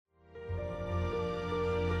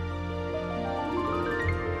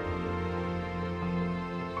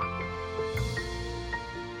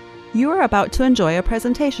You are about to enjoy a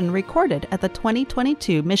presentation recorded at the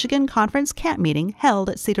 2022 Michigan Conference Camp Meeting held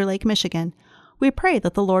at Cedar Lake, Michigan. We pray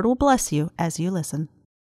that the Lord will bless you as you listen.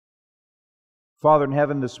 Father in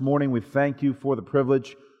heaven, this morning we thank you for the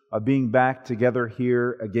privilege of being back together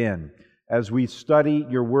here again. As we study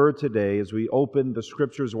your word today, as we open the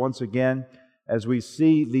scriptures once again, as we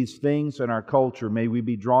see these things in our culture, may we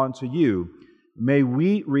be drawn to you. May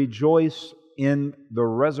we rejoice in the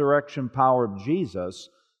resurrection power of Jesus,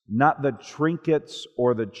 not the trinkets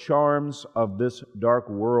or the charms of this dark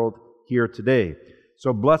world here today.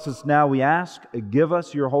 So bless us now, we ask. Give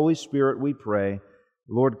us your Holy Spirit, we pray.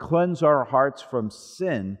 Lord, cleanse our hearts from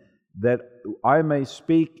sin, that I may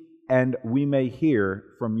speak and we may hear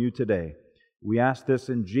from you today. We ask this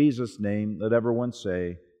in Jesus' name. Let everyone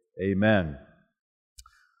say, amen.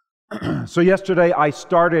 So yesterday I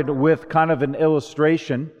started with kind of an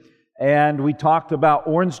illustration, and we talked about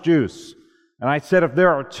orange juice. And I said, if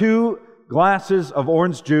there are 2 glasses of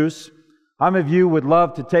orange juice, how many of you would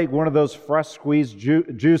love to take one of those fresh squeezed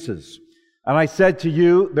juices? And I said to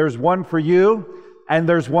you, there's one for you and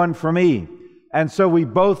there's one for me. And so we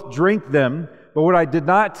both drink them. But what I did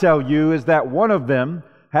not tell you is that one of them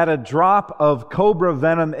had a drop of cobra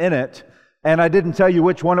venom in it, and I didn't tell you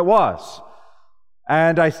which one it was.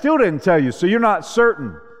 And I still didn't tell you, so you're not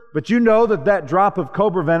certain. But you know that that drop of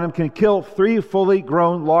cobra venom can kill 3 fully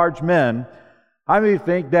grown large men. I may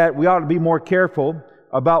think that we ought to be more careful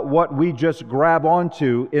about what we just grab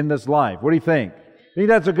onto in this life. What do you think? You think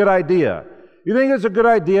that's a good idea? You think it's a good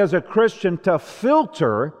idea as a Christian to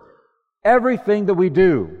filter everything that we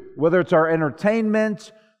do, whether it's our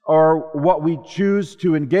entertainment or what we choose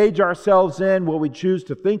to engage ourselves in, what we choose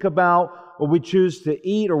to think about, what we choose to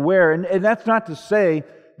eat or wear. And that's not to say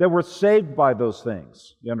that we're saved by those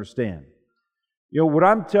things. You understand? You know, what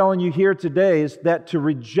I'm telling you here today is that to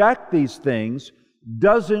reject these things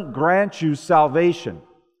doesn't grant you salvation.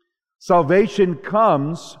 Salvation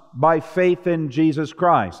comes by faith in Jesus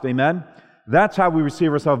Christ. Amen? That's how we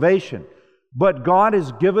receive our salvation. But God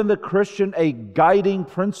has given the Christian a guiding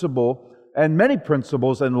principle and many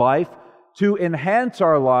principles in life to enhance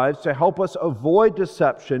our lives, to help us avoid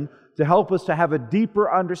deception, to help us to have a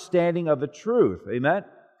deeper understanding of the truth. Amen?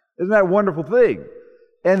 Isn't that a wonderful thing?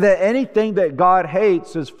 And that anything that God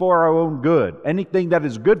hates is for our own good. Anything that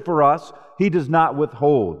is good for us, He does not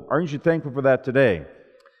withhold. Aren't you thankful for that today?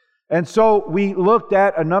 And so we looked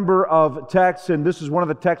at a number of texts, and this is one of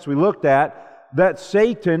the texts we looked at, that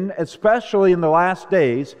Satan, especially in the last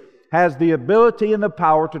days, has the ability and the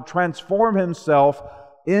power to transform himself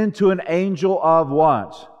into an angel of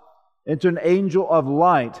what? Into an angel of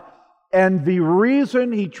light. And the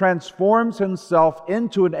reason he transforms himself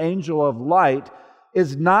into an angel of light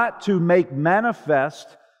is not to make manifest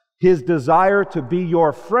his desire to be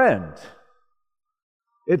your friend.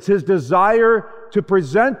 It's his desire to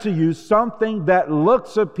present to you something that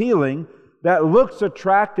looks appealing, that looks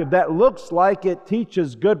attractive, that looks like it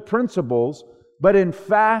teaches good principles, but in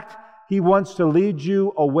fact, he wants to lead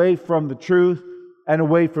you away from the truth and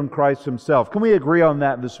away from Christ Himself. Can we agree on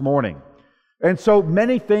that this morning? And so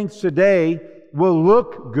many things today will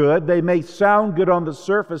look good. They may sound good on the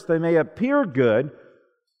surface. They may appear good,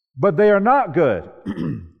 but they are not good.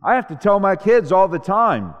 I have to tell my kids all the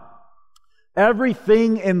time,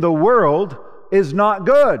 everything in the world is not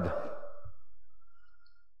good.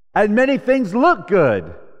 And many things look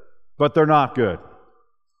good, but they're not good.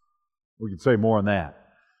 We can say more on that.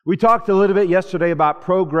 We talked a little bit yesterday about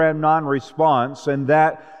program non-response, and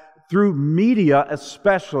that through media,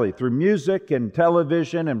 especially through music and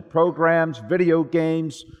television and programs, video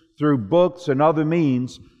games, through books and other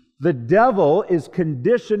means, the devil is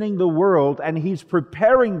conditioning the world, and he's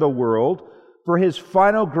preparing the world for his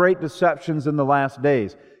final great deceptions in the last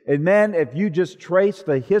days. And man, if you just trace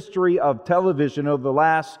the history of television over the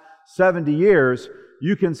last 70 years,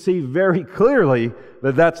 you can see very clearly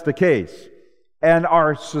that that's the case. And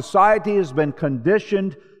our society has been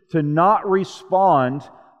conditioned to not respond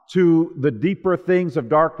to the deeper things of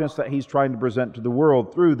darkness that he's trying to present to the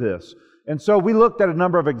world through this. And so we looked at a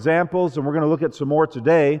number of examples, and we're going to look at some more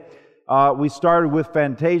today. We started with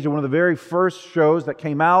Fantasia, one of the very first shows that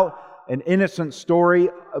came out, an innocent story,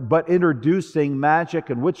 but introducing magic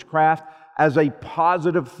and witchcraft as a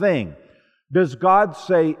positive thing. Does God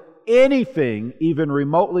say anything even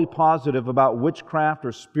remotely positive about witchcraft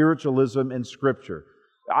or spiritualism in Scripture?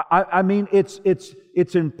 I mean,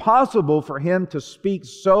 it's impossible for Him to speak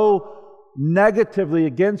so negatively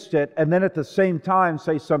against it and then at the same time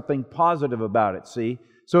say something positive about it, see?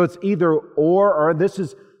 So it's either or this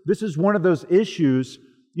is one of those issues.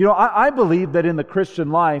 You know, I believe that in the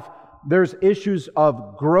Christian life, there's issues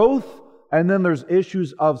of growth and then there's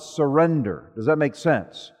issues of surrender. Does that make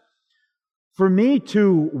sense? For me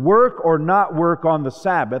to work or not work on the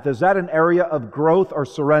Sabbath, is that an area of growth or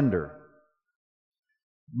surrender?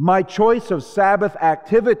 My choice of Sabbath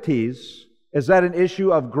activities, is that an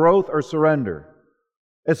issue of growth or surrender?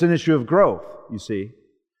 It's an issue of growth, you see.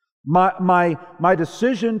 My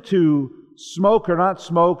decision to smoke or not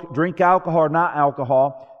smoke, drink alcohol or not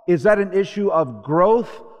alcohol, is that an issue of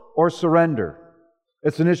growth or surrender?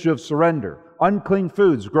 It's an issue of surrender. Unclean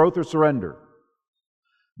foods, growth or surrender?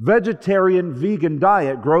 Vegetarian, vegan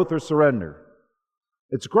diet, growth or surrender?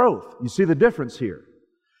 It's growth. You see the difference here.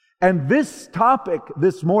 And this topic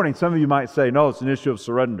this morning, some of you might say, no, it's an issue of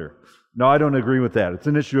surrender. No, I don't agree with that. It's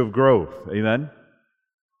an issue of growth. Amen?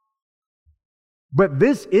 But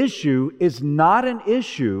this issue is not an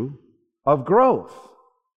issue of growth.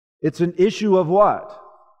 It's an issue of what?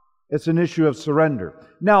 It's an issue of surrender.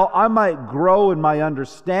 Now, I might grow in my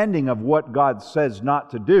understanding of what God says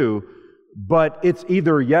not to do, but it's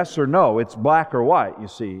either yes or no. It's black or white, you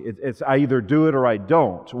see. It's I either do it or I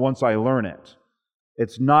don't once I learn it.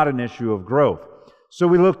 It's not an issue of growth. So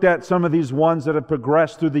we looked at some of these ones that have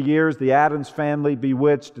progressed through the years, the Addams Family,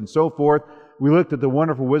 Bewitched, and so forth. We looked at the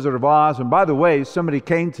Wonderful Wizard of Oz. And by the way, somebody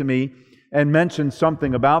came to me and mentioned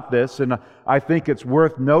something about this, and I think it's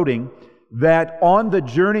worth noting that on the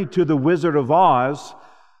journey to the Wizard of Oz,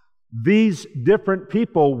 these different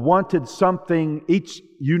people wanted something each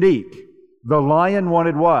unique. The lion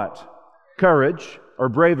wanted what? Courage or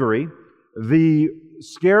bravery. The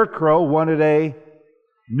scarecrow wanted a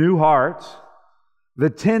new heart. The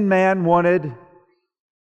Tin Man wanted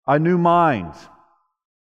a new mind.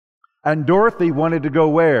 And Dorothy wanted to go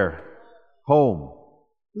where? Home.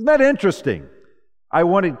 Isn't that interesting? I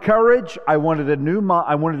wanted courage, I wanted a new mind,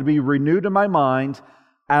 I wanted to be renewed in my mind,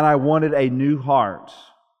 and I wanted a new heart.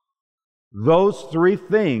 Those three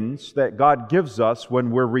things that God gives us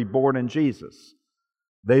when we're reborn in Jesus.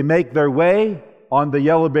 They make their way on the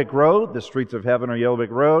Yellow Brick Road, the streets of heaven are Yellow Brick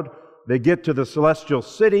Road. They get to the celestial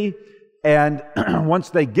city, and once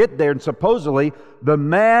they get there, and supposedly the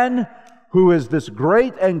man who is this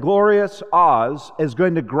great and glorious Oz is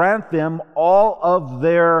going to grant them all of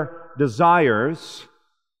their desires.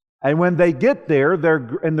 And when they get there,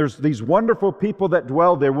 and there's these wonderful people that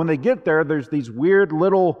dwell there. When they get there, there's these weird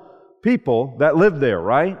little people that live there,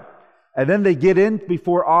 right? And then they get in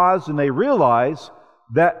before Oz and they realize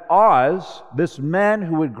that Oz, this man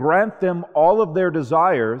who would grant them all of their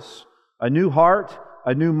desires, a new heart,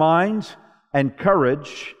 a new mind, and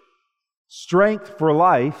courage, strength for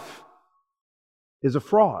life, is a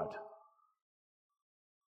fraud.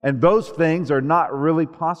 And those things are not really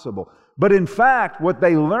possible. But in fact, what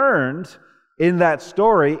they learned in that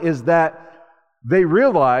story is that they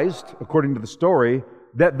realized, according to the story,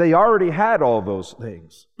 that they already had all those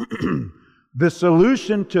things. The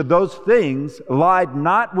solution to those things lied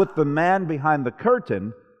not with the man behind the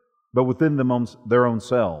curtain, but within their own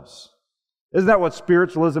selves. Isn't that what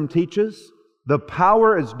spiritualism teaches? The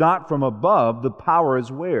power is not from above, the power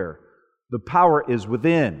is where? The power is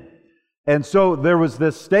within. And so there was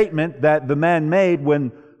this statement that the man made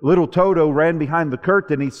when little Toto ran behind the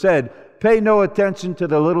curtain. He said, "Pay no attention to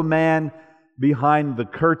the little man behind the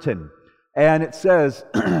curtain." And it says,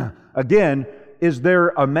 again, is there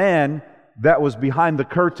a man that was behind the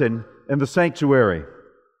curtain in the sanctuary?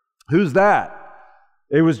 Who's that?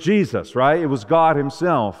 It was Jesus, right? It was God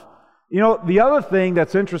Himself. You know, the other thing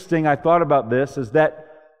that's interesting, I thought about this, is that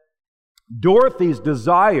Dorothy's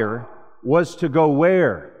desire was to go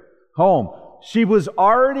where? Home. She was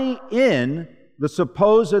already in the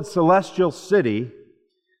supposed celestial city.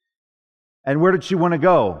 And where did she want to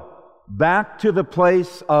go? Back to the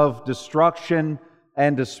place of destruction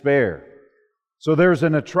and despair. So there's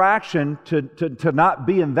an attraction to not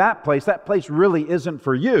be in that place. That place really isn't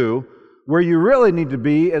for you. Where you really need to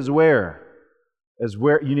be is where? Is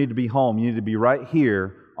where you need to be home. You need to be right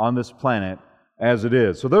here on this planet as it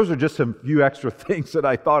is. So those are just some few extra things that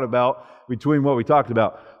I thought about between what we talked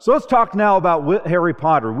about. So let's talk now about Harry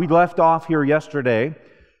Potter. We left off here yesterday,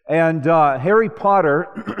 and Harry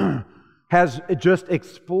Potter has just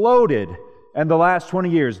exploded in the last 20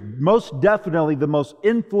 years. Most definitely the most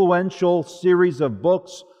influential series of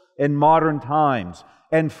books in modern times.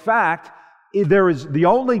 In fact, there is the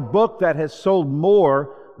only book that has sold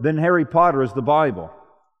more than Harry Potter is the Bible.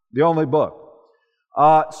 The only book.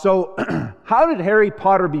 So how did Harry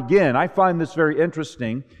Potter begin? I find this very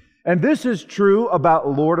interesting. And this is true about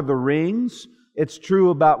Lord of the Rings. It's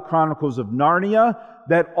true about Chronicles of Narnia,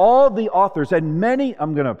 that all the authors, and many,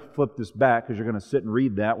 I'm going to flip this back because you're going to sit and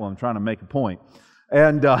read that while I'm trying to make a point.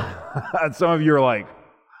 And some of you are like,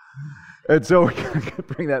 and so we're going to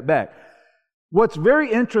bring that back. What's very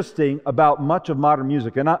interesting about much of modern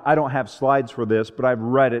music, and I don't have slides for this, but I've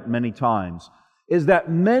read it many times, is that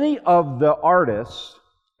many of the artists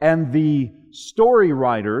and the story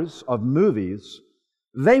writers of movies,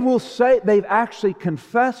 they will say, they've actually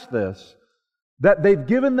confessed this, that they've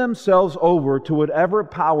given themselves over to whatever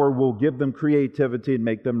power will give them creativity and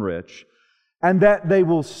make them rich, and that they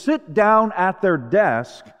will sit down at their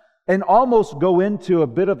desk and almost go into a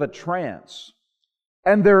bit of a trance.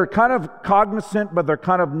 And they're kind of cognizant, but they're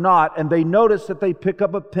kind of not, and they notice that they pick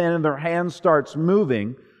up a pen and their hand starts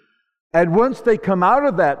moving, and once they come out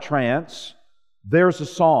of that trance, there's a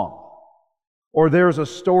song, or there's a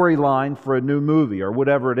storyline for a new movie, or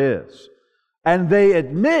whatever it is. And they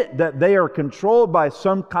admit that they are controlled by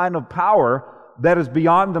some kind of power that is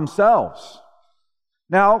beyond themselves.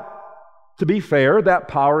 Now, to be fair, that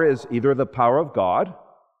power is either the power of God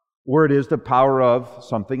or it is the power of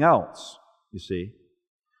something else, you see.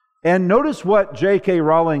 And notice what J.K.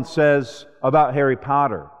 Rowling says about Harry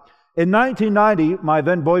Potter. In 1990, my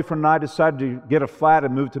then boyfriend and I decided to get a flat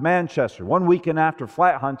and move to Manchester. One weekend after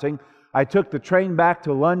flat hunting, I took the train back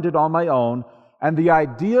to London on my own, and the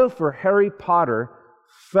idea for Harry Potter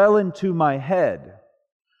fell into my head.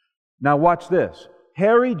 Now watch this.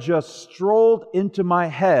 Harry just strolled into my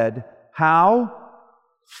head. How?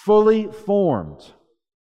 Fully formed.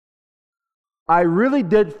 I really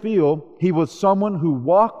did feel he was someone who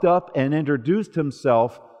walked up and introduced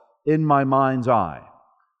himself in my mind's eye.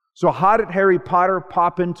 So how did Harry Potter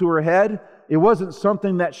pop into her head? It wasn't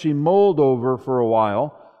something that she mulled over for a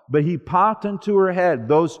while, but he popped into her head.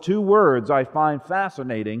 Those two words I find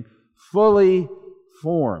fascinating, fully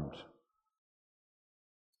formed.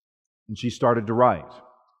 And she started to write.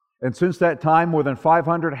 And since that time, more than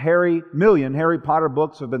 500 million Harry Potter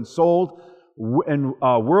books have been sold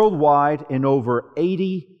worldwide in over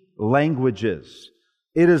 80 languages.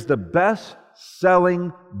 It is the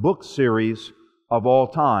best-selling book series of all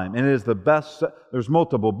time. And it is the best, there's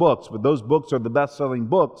multiple books, but those books are the best-selling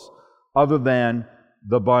books other than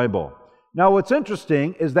the Bible. Now, what's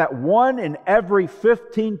interesting is that 1 in every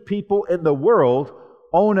 15 people in the world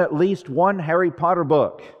own at least one Harry Potter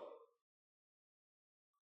book.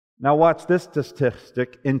 Now, watch this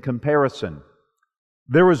statistic in comparison.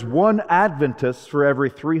 There is one Adventist for every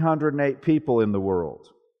 308 people in the world.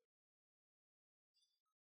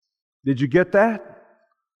 Did you get that?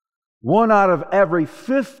 1 out of every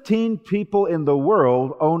 15 people in the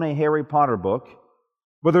world own a Harry Potter book.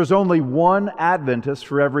 But there's only one Adventist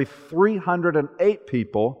for every 308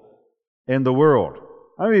 people in the world.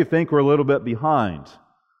 How many of you think we're a little bit behind?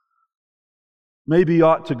 Maybe you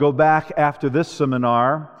ought to go back after this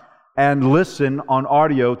seminar and listen on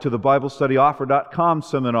audio to the BibleStudyOffer.com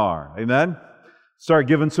seminar. Amen? Start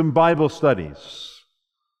giving some Bible studies.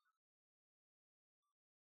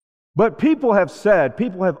 But people have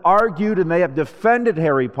argued and they have defended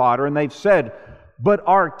Harry Potter, and they've said, but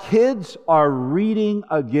our kids are reading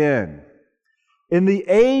again. In the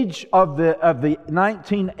age of the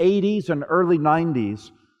 1980s and early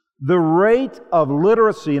 90s, the rate of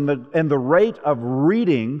literacy and the rate of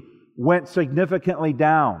reading went significantly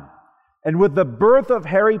down. And with the birth of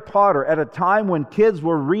Harry Potter at a time when kids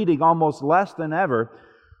were reading almost less than ever,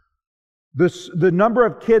 the number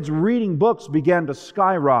of kids reading books began to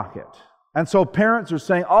skyrocket. And so parents are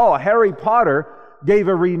saying, oh, Harry Potter gave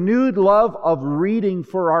a renewed love of reading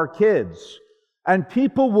for our kids. And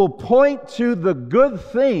people will point to the good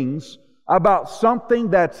things about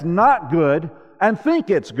something that's not good and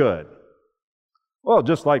think it's good. Well,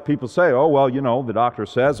 just like people say, oh, well, the doctor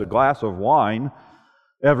says a glass of wine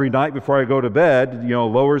every night before I go to bed,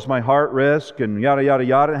 lowers my heart risk and yada, yada,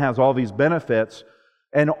 yada, and has all these benefits.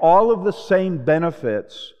 And all of the same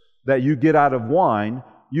benefits that you get out of wine,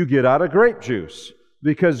 you get out of grape juice.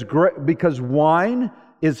 Because wine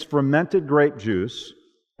is fermented grape juice,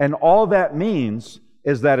 and all that means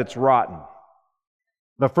is that it's rotten.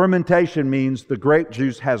 The fermentation means the grape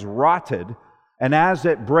juice has rotted, and as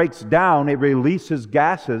it breaks down, it releases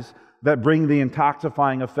gases that bring the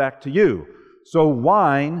intoxifying effect to you. So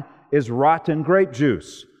wine is rotten grape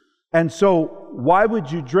juice. And so why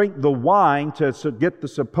would you drink the wine to get the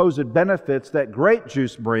supposed benefits that grape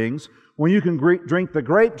juice brings when you can drink the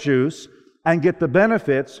grape juice and get the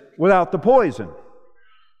benefits without the poison?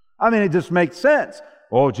 I mean, it just makes sense.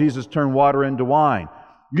 Oh, Jesus turned water into wine.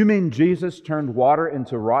 You mean Jesus turned water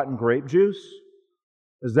into rotten grape juice?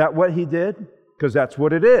 Is that what He did? Because that's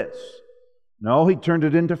what it is. No, He turned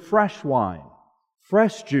it into fresh wine,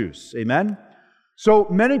 fresh juice. Amen? So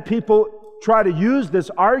many people try to use this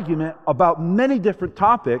argument about many different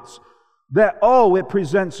topics that, it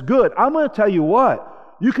presents good. I'm going to tell you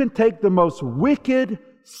what. You can take the most wicked,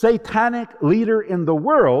 satanic leader in the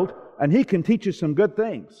world, and he can teach you some good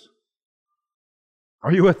things.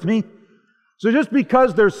 Are you with me? So just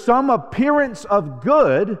because there's some appearance of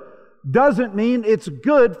good doesn't mean it's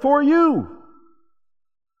good for you.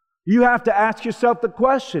 You have to ask yourself the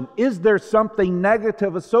question, is there something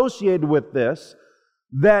negative associated with this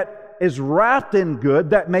that is wrapped in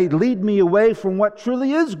good that may lead me away from what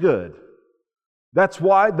truly is good? That's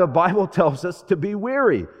why the Bible tells us to be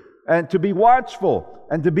wary and to be watchful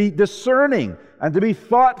and to be discerning and to be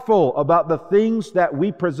thoughtful about the things that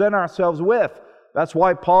we present ourselves with. That's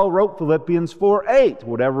why Paul wrote Philippians 4:8,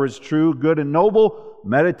 whatever is true, good, and noble,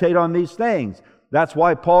 meditate on these things. That's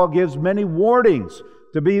why Paul gives many warnings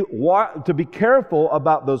to be careful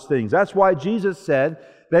about those things. That's why Jesus said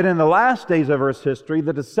that in the last days of Earth's history,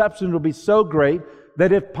 the deception will be so great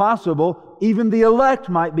that if possible, even the elect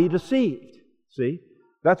might be deceived. See?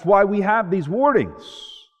 That's why we have these warnings.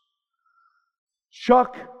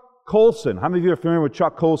 Chuck Colson. How many of you are familiar with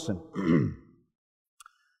Chuck Colson?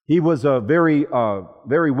 He was a very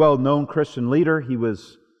well-known Christian leader. He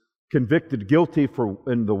was convicted guilty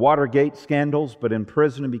in the Watergate scandals, but in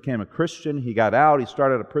prison he became a Christian. He got out. He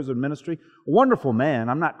started a prison ministry. A wonderful man.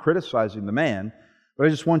 I'm not criticizing the man, but I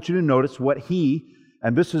just want you to notice what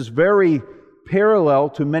and this is very parallel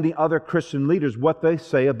to many other Christian leaders, what they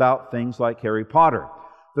say about things like Harry Potter.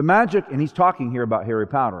 The magic, and he's talking here about Harry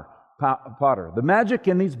Potter. The magic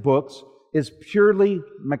in these books is purely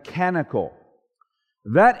mechanical.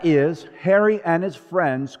 That is, Harry and his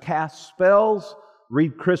friends cast spells,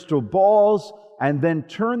 read crystal balls, and then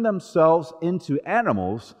turn themselves into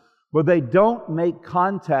animals, but they don't make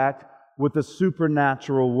contact with the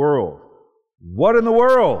supernatural world. What in the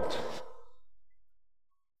world?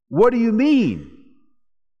 What do you mean?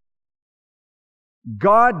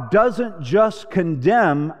 God doesn't just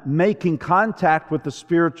condemn making contact with the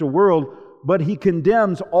spiritual world, but He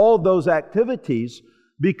condemns all those activities,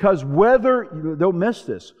 because don't miss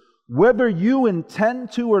this, whether you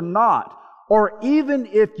intend to or not, or even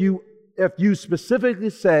if you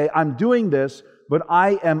specifically say, I'm doing this, but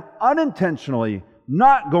I am unintentionally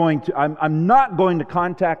I'm not going to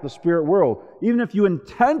contact the spirit world. Even if you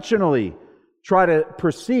intentionally try to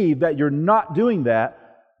perceive that you're not doing that,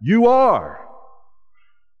 you are.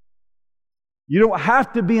 You don't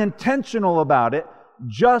have to be intentional about it,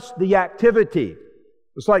 just the activity.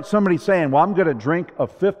 It's like somebody saying, well, I'm going to drink a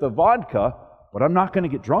fifth of vodka, but I'm not going to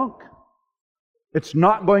get drunk. It's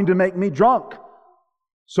not going to make me drunk.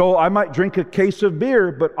 So I might drink a case of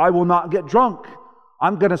beer, but I will not get drunk.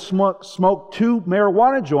 I'm going to smoke 2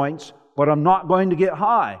 marijuana joints, but I'm not going to get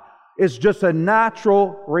high. It's just a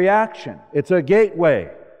natural reaction. It's a gateway.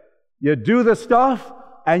 You do the stuff,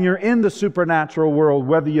 and you're in the supernatural world,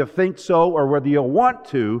 whether you think so or whether you want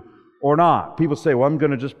to or not. People say, well, I'm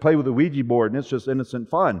going to just play with a Ouija board, and it's just innocent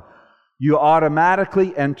fun. You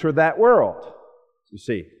automatically enter that world, you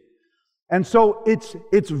see. And so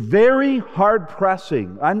it's very hard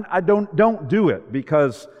pressing. I don't do it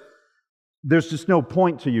because there's just no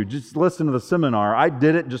point to you. Just listen to the seminar. I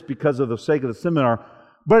did it just because of the sake of the seminar.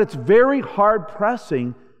 But it's very hard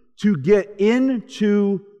pressing to get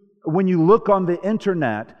into, when you look on the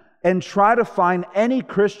internet and try to find any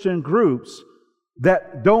Christian groups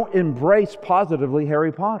that don't embrace positively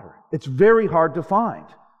Harry Potter. It's very hard to find.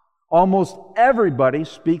 Almost everybody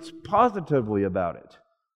speaks positively about it.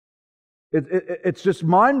 It's just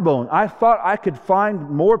mind-blowing. I thought I could find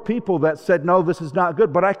more people that said, no, this is not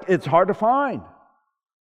good, but it's hard to find.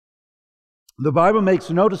 The Bible makes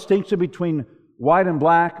no distinction between white and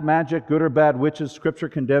black, magic, good or bad witches. Scripture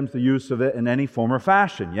condemns the use of it in any form or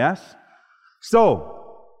fashion, yes? So,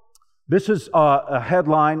 this is a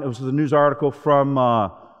headline. It was a news article from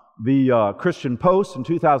the Christian Post in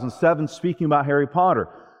 2007 speaking about Harry Potter.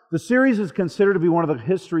 The series is considered to be one of the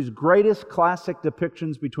history's greatest classic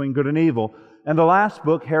depictions between good and evil. In the last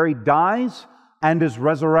book, Harry dies and is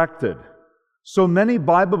resurrected. So many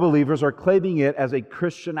Bible believers are claiming it as a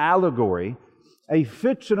Christian allegory, a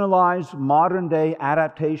fictionalized modern-day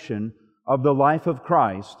adaptation of the life of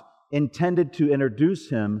Christ intended to introduce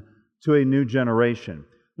Him to a new generation.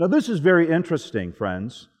 Now, this is very interesting,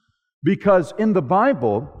 friends, because in the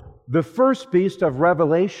Bible, the first beast of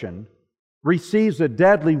Revelation receives a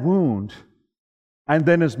deadly wound and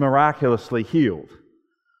then is miraculously healed.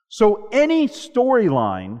 So any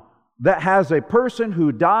storyline that has a person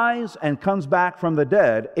who dies and comes back from the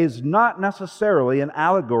dead is not necessarily an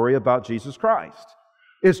allegory about Jesus Christ.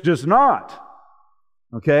 It's just not.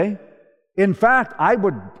 Okay? In fact, I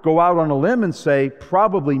would go out on a limb and say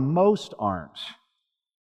probably most aren't.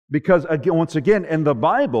 Because once again, in the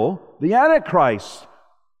Bible, the Antichrist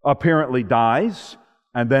apparently dies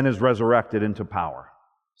and then is resurrected into power.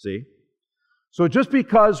 See? So just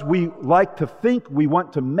because we like to think we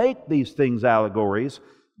want to make these things allegories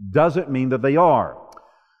doesn't mean that they are.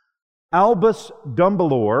 Albus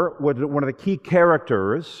Dumbledore, one of the key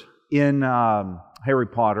characters in Harry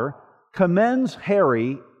Potter, commends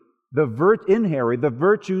Harry, the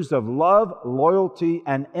virtues of love, loyalty,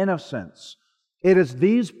 and innocence. It is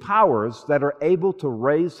these powers that are able to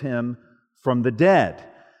raise him from the dead.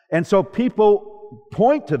 And so people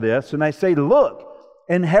point to this and they say, look,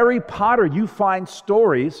 in Harry Potter you find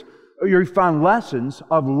stories, or you find lessons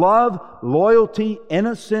of love, loyalty,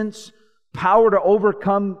 innocence, power to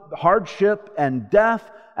overcome hardship and death,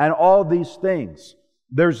 and all these things.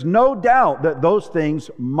 There's no doubt that those things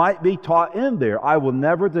might be taught in there. I will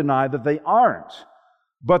never deny that they aren't.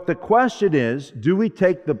 But the question is, do we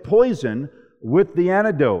take the poison with the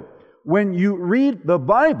antidote? When you read the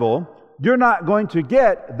Bible, you're not going to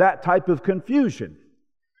get that type of confusion.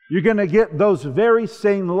 You're going to get those very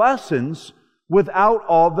same lessons without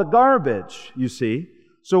all the garbage, you see.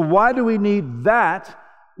 So why do we need that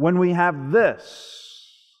when we have this?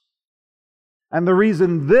 And the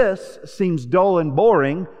reason this seems dull and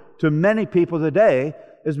boring to many people today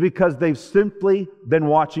is because they've simply been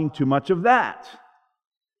watching too much of that.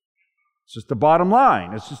 It's just the bottom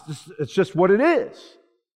line. It's just what it is.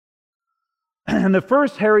 In the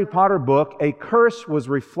first Harry Potter book, a curse was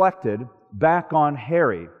reflected back on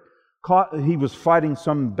Harry. He was fighting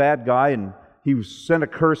some bad guy and he sent a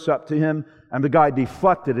curse up to him, and the guy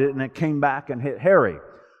deflected it and it came back and hit Harry,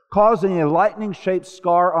 causing a lightning-shaped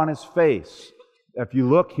scar on his face. If you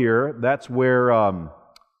look here, that's where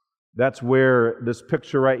this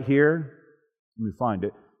picture right here, let me find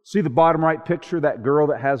it. See the bottom right picture, that girl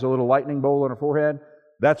that has a little lightning bolt on her forehead?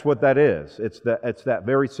 That's what that is. It's that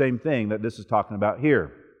very same thing that this is talking about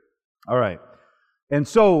here. All right. And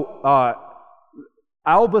so,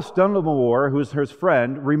 Albus Dumbledore, who is his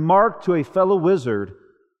friend, remarked to a fellow wizard,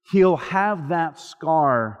 he'll have that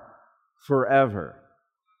scar forever.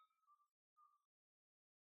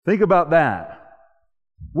 Think about that.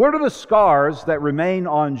 What are the scars that remain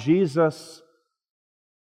on Jesus'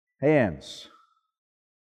 hands?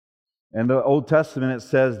 In the Old Testament it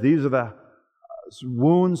says, these are the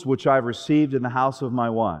wounds which I've received in the house of my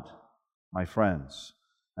what? My friends.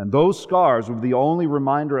 And those scars will be the only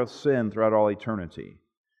reminder of sin throughout all eternity.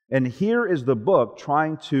 And here is the book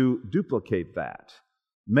trying to duplicate that,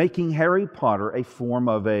 making Harry Potter a form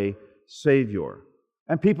of a Savior.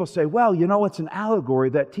 And people say, well, you know, it's an allegory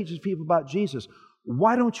that teaches people about Jesus.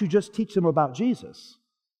 Why don't you just teach them about Jesus?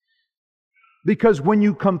 Because when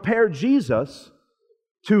you compare Jesus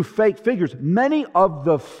to fake figures, many of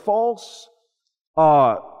the false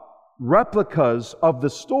replicas of the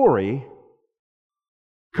story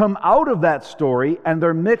come out of that story and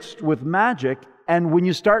they're mixed with magic. And when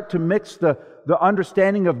you start to mix the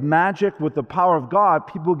understanding of magic with the power of God,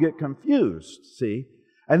 people get confused, see?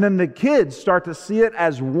 And then the kids start to see it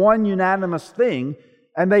as one unanimous thing,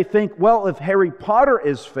 and they think, well, if Harry Potter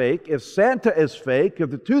is fake, if Santa is fake,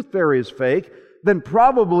 if the Tooth Fairy is fake, then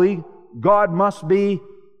probably God must be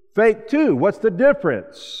fake too. What's the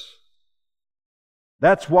difference?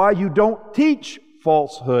 That's why you don't teach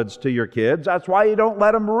falsehoods to your kids. That's why you don't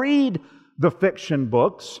let them read the fiction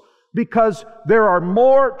books, because there are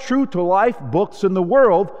more true-to-life books in the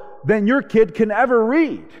world than your kid can ever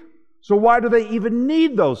read. So why do they even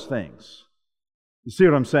need those things? You see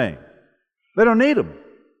what I'm saying? They don't need them.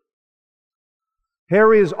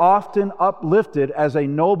 Harry is often uplifted as a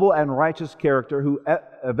noble and righteous character who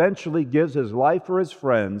eventually gives his life for his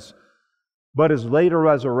friends, but is later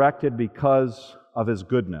resurrected because of his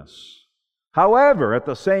goodness. However, at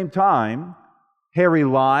the same time, Harry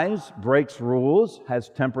lies, breaks rules, has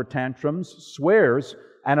temper tantrums, swears,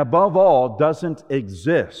 and above all, doesn't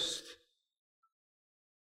exist.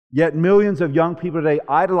 Yet millions of young people today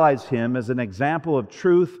idolize him as an example of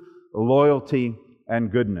truth, loyalty,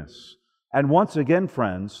 and goodness. And once again,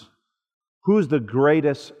 friends, who's the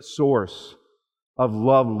greatest source of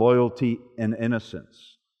love, loyalty, and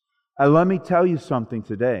innocence? And let me tell you something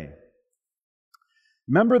today.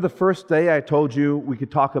 Remember the first day I told you we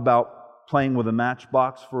could talk about playing with a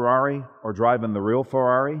Matchbox Ferrari or driving the real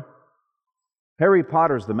Ferrari? Harry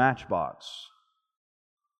Potter's the Matchbox,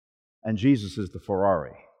 and Jesus is the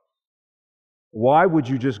Ferrari. Why would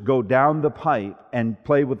you just go down the pipe and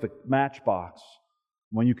play with the Matchbox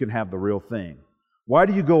when you can have the real thing? Why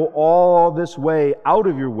do you go all this way, out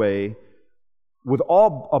of your way, with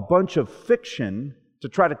a bunch of fiction to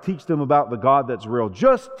try to teach them about the God that's real?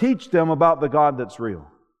 Just teach them about the God that's real.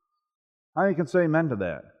 How many can say amen to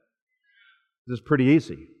that? This is pretty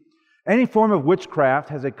easy. Any form of witchcraft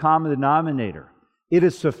has a common denominator. It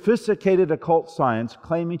is sophisticated occult science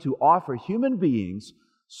claiming to offer human beings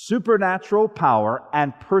supernatural power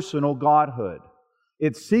and personal godhood.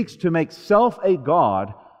 It seeks to make self a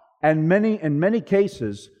god, and in many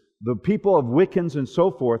cases, the people of Wiccans and so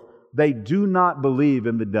forth, they do not believe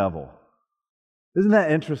in the devil. Isn't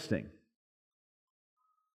that interesting?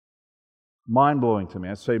 Mind-blowing to me.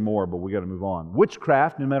 I say more, but we got to move on.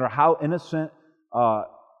 Witchcraft, no matter how innocent,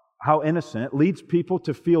 leads people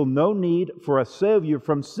to feel no need for a savior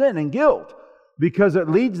from sin and guilt, because it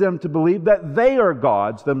leads them to believe that they are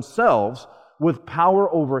gods themselves with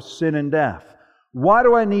power over sin and death. Why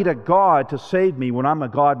do I need a God to save me when I'm a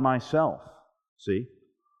god myself? See?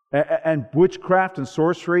 And witchcraft and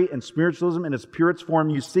sorcery and spiritualism in its purest form,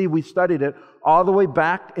 you see, we studied it all the way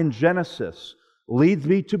back in Genesis, leads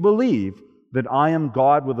me to believe that I am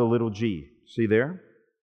God with a little g. See there?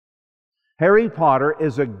 Harry Potter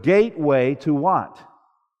is a gateway to what?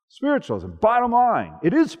 Spiritualism. Bottom line,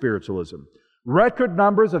 it is spiritualism. Record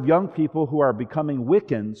numbers of young people who are becoming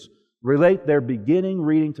Wiccans relate their beginning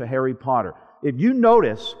reading to Harry Potter. If you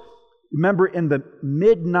notice, remember in the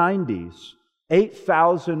mid-90s,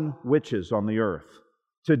 8,000 witches on the earth.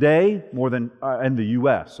 Today, more than, in the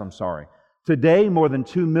U.S., I'm sorry. Today, more than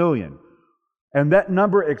 2 million. And that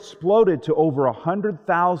number exploded to over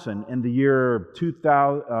 100,000 in the year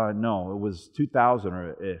 2000, it was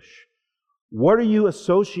 2000-ish. What do you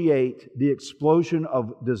associate the explosion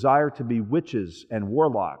of desire to be witches and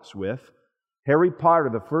warlocks with? Harry Potter,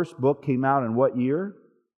 the first book, came out in what year?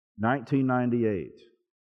 1998.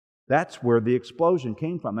 That's where the explosion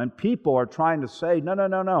came from. And people are trying to say,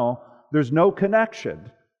 no, there's no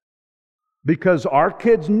connection. Because our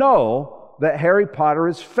kids know that Harry Potter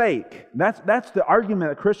is fake. That's the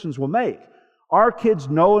argument that Christians will make. Our kids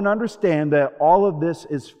know and understand that all of this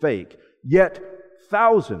is fake. Yet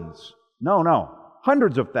thousands,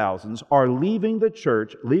 hundreds of thousands are leaving the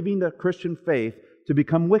church, leaving the Christian faith to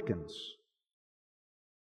become Wiccans.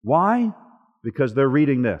 Why? Because they're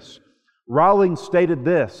reading this. Rowling stated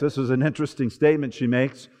this. This is an interesting statement she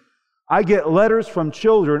makes. I get letters from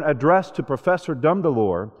children addressed to Professor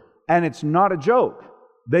Dumbledore, and it's not a joke.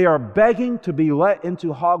 They are begging to be let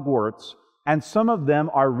into Hogwarts, and some of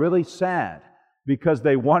them are really sad because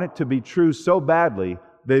they want it to be true so badly,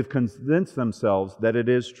 they've convinced themselves that it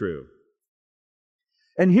is true.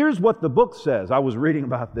 And here's what the book says. I was reading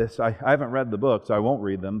about this. I haven't read the books. I won't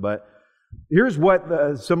read them, but here's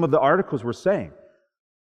what some of the articles were saying.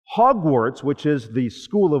 Hogwarts, which is the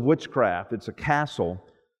school of witchcraft, it's a castle,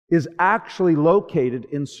 is actually located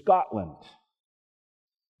in Scotland.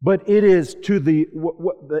 But it is to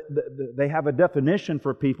they have a definition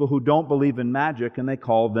for people who don't believe in magic, and they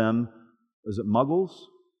call them, is it muggles?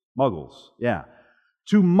 Muggles, yeah.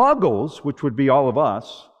 To muggles, which would be all of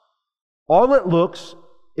us, all it looks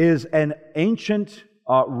is an ancient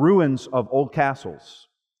ruins of old castles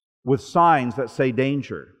with signs that say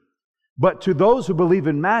danger. But to those who believe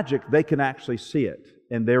in magic, they can actually see it,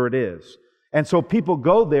 and there it is. And so people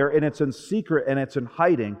go there, and it's in secret, and it's in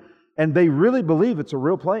hiding, and they really believe it's a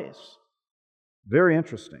real place. Very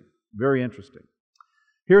interesting. Very interesting.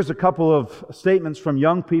 Here's a couple of statements from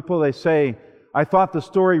young people. They say, I thought the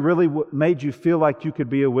story really made you feel like you could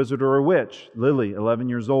be a wizard or a witch. Lily, 11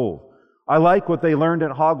 years old. I like what they learned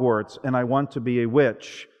at Hogwarts, and I want to be a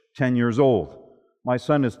witch, 10 years old. My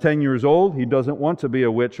son is 10 years old. He doesn't want to be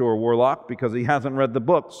a witch or a warlock because he hasn't read the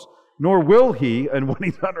books, nor will he, and when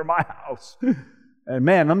he's under my house. And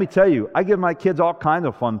man, let me tell you, I give my kids all kinds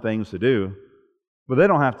of fun things to do, but they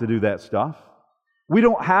don't have to do that stuff. We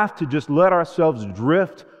don't have to just let ourselves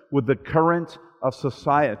drift with the current of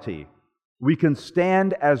society. We can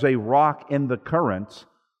stand as a rock in the current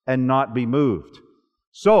and not be moved.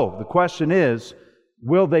 So, the question is,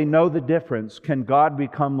 will they know the difference? Can God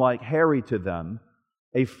become like Harry to them,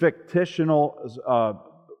 a fictional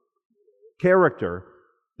character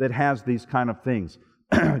that has these kind of things?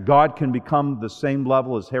 God can become the same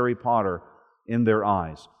level as Harry Potter in their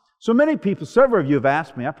eyes. So many people, several of you have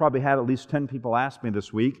asked me, I probably had at least 10 people ask me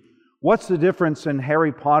this week, what's the difference in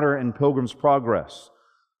Harry Potter and Pilgrim's Progress?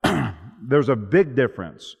 There's a big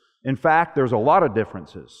difference. In fact, there's a lot of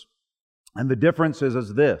differences. And the difference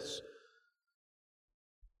is this.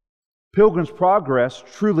 Pilgrim's Progress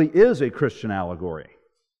truly is a Christian allegory.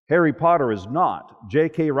 Harry Potter is not.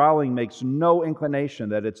 J.K. Rowling makes no inclination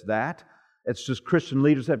that it's that. It's just Christian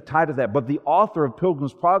leaders have tied to that. But the author of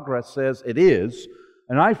Pilgrim's Progress says it is.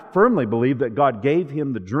 And I firmly believe that God gave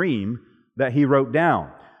him the dream that he wrote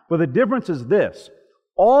down. But the difference is this.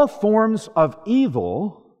 All forms of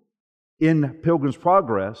evil in Pilgrim's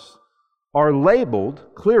Progress are labeled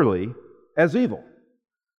clearly as evil.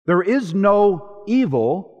 There is no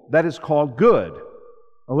evil that is called good.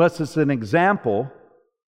 unless it's an example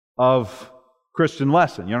of Christian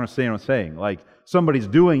lesson. You understand what I'm saying? Like somebody's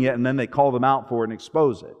doing it and then they call them out for it and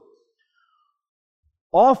expose it.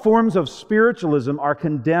 All forms of spiritualism are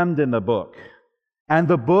condemned in the book. And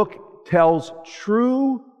the book tells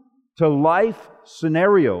true to life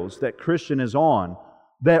scenarios that Christian is on,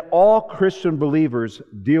 that all Christian believers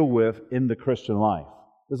deal with in the Christian life.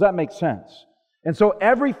 Does that make sense? And so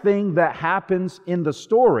everything that happens in the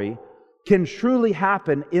story can truly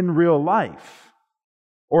happen in real life,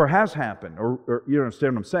 or has happened, or you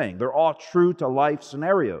understand what I'm saying? They're all true to life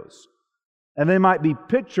scenarios. And they might be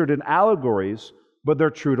pictured in allegories, but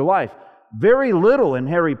they're true to life. Very little in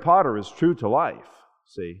Harry Potter is true to life.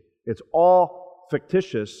 See? It's all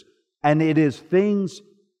fictitious, and it is things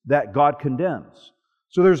that God condemns.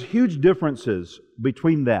 So there's huge differences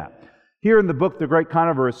between that. Here in the book, The Great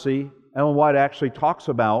Controversy, Ellen White actually talks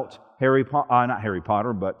about not Harry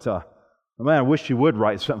Potter, but man, I wish she would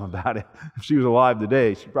write something about it. If she was alive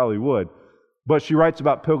today, she probably would. But she writes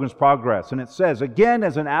about Pilgrim's Progress, and it says, again,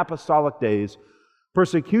 as in apostolic days,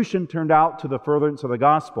 persecution turned out to the furtherance of the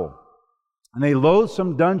gospel. And a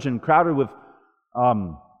loathsome dungeon crowded with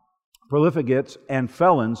profligates and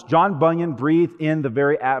felons, John Bunyan breathed in the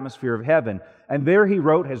very atmosphere of heaven. And there he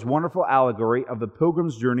wrote his wonderful allegory of the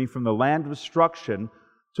pilgrim's journey from the land of destruction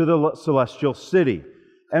to the celestial city.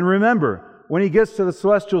 And remember, when he gets to the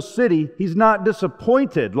celestial city, he's not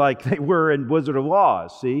disappointed like they were in Wizard of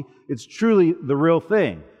Oz, see? It's truly the real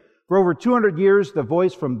thing. For over 200 years, the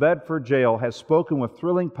voice from Bedford Jail has spoken with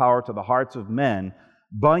thrilling power to the hearts of men.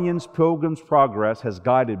 Bunyan's Pilgrim's Progress has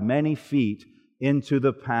guided many feet into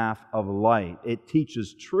the path of light. It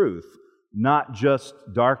teaches truth, not just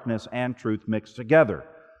darkness and truth mixed together.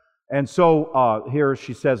 And so here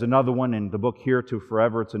she says another one in the book, Here to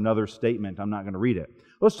Forever. It's another statement. I'm not going to read it.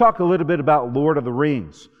 Let's talk a little bit about Lord of the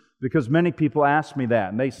Rings, because many people ask me that.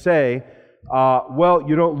 And they say, well,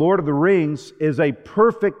 you know, Lord of the Rings is a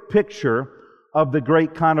perfect picture of the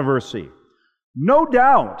great controversy. No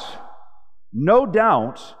doubt,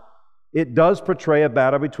 it does portray a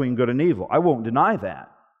battle between good and evil. I won't deny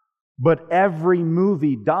that. But every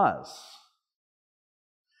movie does.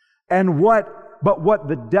 But what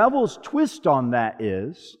the devil's twist on that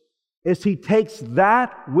is he takes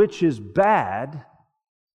that which is bad.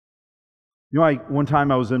 You know, one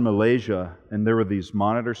time I was in Malaysia and there were these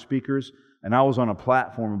monitor speakers, and I was on a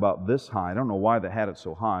platform about this high. I don't know why they had it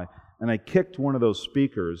so high. And I kicked one of those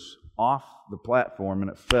speakers off the platform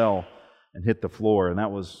and it fell and hit the floor. And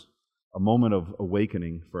that was a moment of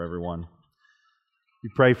awakening for everyone. You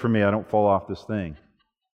pray for me, I don't fall off this thing.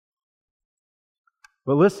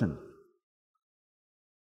 But listen,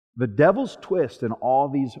 the devil's twist in all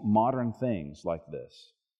these modern things like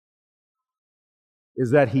this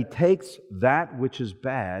is that he takes that which is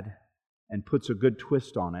bad and puts a good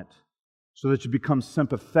twist on it so that you become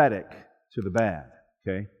sympathetic to the bad.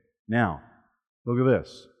 Okay? Now, look at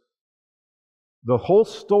this. The whole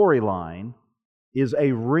storyline is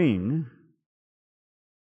a ring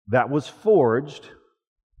that was forged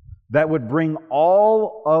that would bring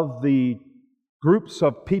all of the groups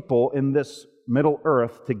of people in this Middle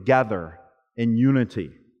Earth together in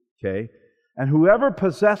unity. Okay? And whoever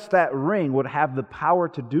possessed that ring would have the power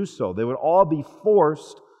to do so. They would all be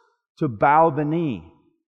forced to bow the knee.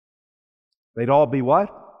 They'd all be what?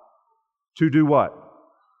 To do what?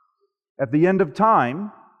 At the end of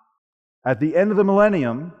time, at the end of the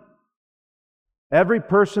millennium, every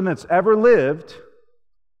person that's ever lived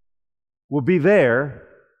will be there.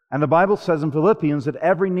 And the Bible says in Philippians that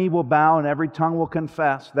every knee will bow and every tongue will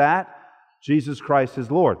confess that Jesus Christ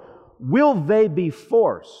is Lord. Will they be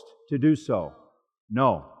forced to do so?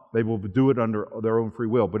 No. They will do it under their own free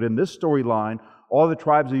will. But in this storyline, all the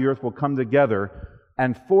tribes of the earth will come together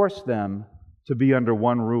and force them to be under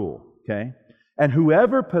one rule. Okay? And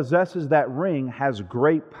whoever possesses that ring has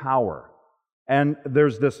great power. And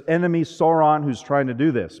there's this enemy, Sauron, who's trying to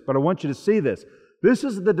do this. But I want you to see this. This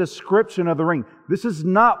is the description of the ring. This is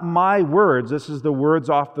not my words. This is the words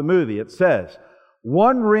off the movie. It says,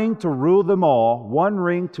 one ring to rule them all, one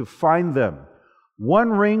ring to find them,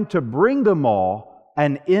 one ring to bring them all,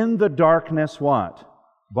 and in the darkness what?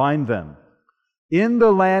 Bind them. In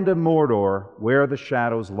the land of Mordor, where the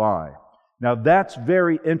shadows lie. Now that's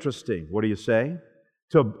very interesting. What do you say?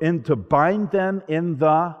 To bind them in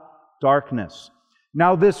the darkness.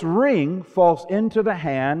 Now this ring falls into the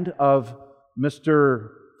hand of Mr.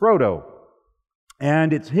 Frodo.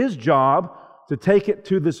 And it's his job to take it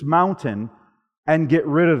to this mountain and get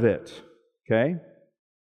rid of it. Okay?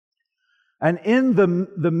 And in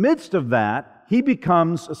the midst of that, he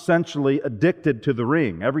becomes essentially addicted to the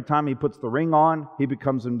ring. Every time he puts the ring on, he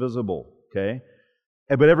becomes invisible. Okay?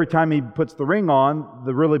 But every time he puts the ring on,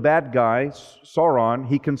 the really bad guy, Sauron,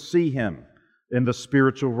 he can see him in the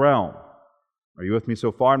spiritual realm. Are you with me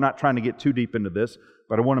so far? I'm not trying to get too deep into this,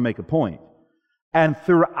 but I want to make a point. And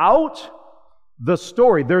throughout the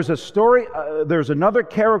story, there's another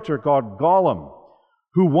character called Gollum,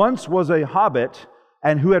 who once was a hobbit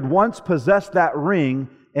and who had once possessed that ring,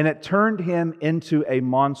 and it turned him into a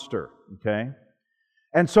monster. Okay?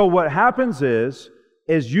 And so what happens is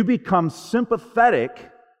you become sympathetic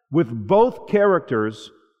with both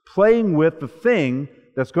characters playing with the thing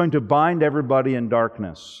that's going to bind everybody in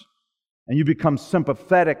darkness. And you become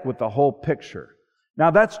sympathetic with the whole picture.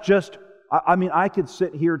 Now that's just, I could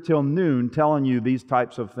sit here till noon telling you these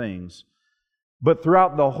types of things. But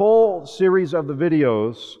throughout the whole series of the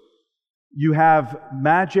videos, you have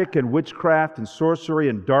magic and witchcraft and sorcery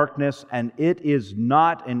and darkness, and it is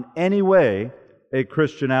not in any way a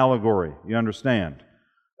Christian allegory. You understand?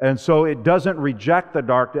 And so it doesn't reject the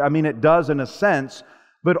dark. It does in a sense,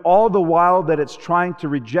 but all the while that it's trying to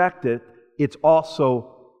reject it, it's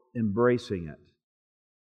also embracing it.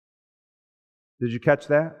 Did you catch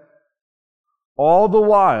that? All the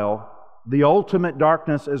while, the ultimate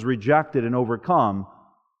darkness is rejected and overcome,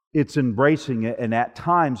 it's embracing it and at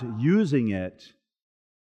times using it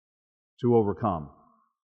to overcome.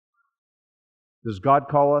 Does God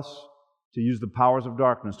call us to use the powers of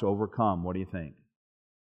darkness to overcome? What do you think?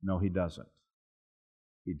 No, He doesn't.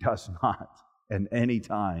 He does not at any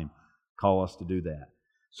time call us to do that.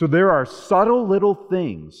 So there are subtle little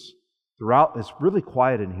things throughout. It's really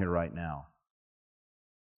quiet in here right now.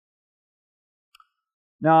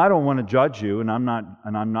 Now, I don't want to judge you, and I'm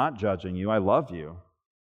not judging you. I love you.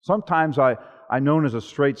 Sometimes I'm known as a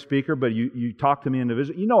straight speaker, but you talk to me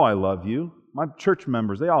individually. You know I love you. My church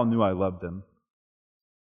members, they all knew I loved them.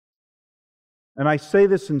 And I say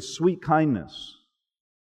this in sweet kindness.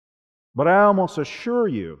 But I almost assure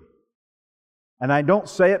you, and I don't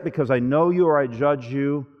say it because I know you or I judge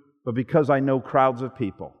you, but because I know crowds of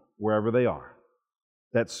people, wherever they are,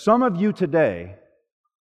 that some of you today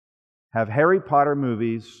have Harry Potter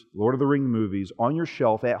movies, Lord of the Rings movies on your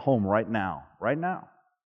shelf at home right now. Right now.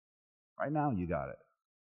 Right now you got it.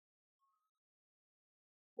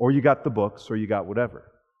 Or you got the books, or you got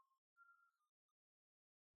whatever.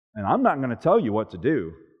 And I'm not going to tell you what to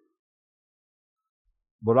do.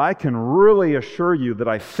 But I can really assure you that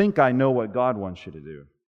I think I know what God wants you to do.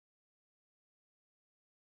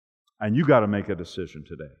 And you got to make a decision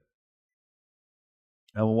today.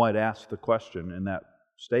 Ellen White asked the question in that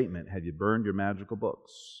statement, have you burned your magical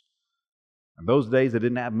books? In those days, they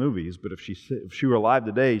didn't have movies, but if she were alive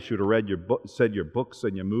today, she would have read said your books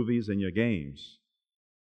and your movies and your games.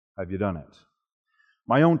 Have you done it?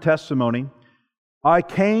 My own testimony, I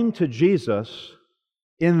came to Jesus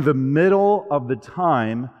in the middle of the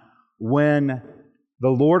time when the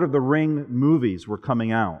Lord of the Ring movies were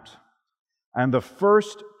coming out. And the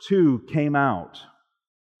first two came out.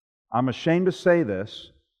 I'm ashamed to say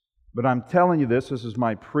this, but I'm telling you this is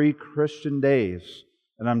my pre-Christian days.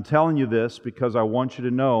 And I'm telling you this because I want you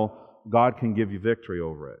to know God can give you victory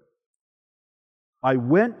over it. I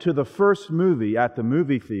went to the first movie at the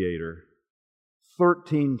movie theater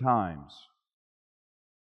 13 times.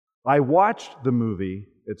 I watched the movie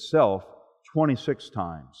itself 26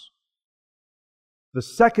 times. The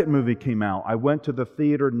second movie came out. I went to the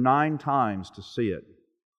theater 9 times to see it.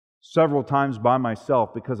 Several times by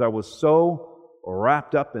myself because I was so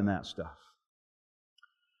wrapped up in that stuff.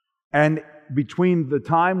 And between the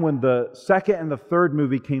time when the second and the third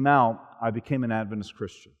movie came out, I became an Adventist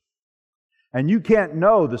Christian. And you can't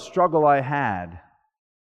know the struggle I had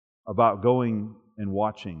about going and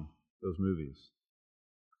watching those movies.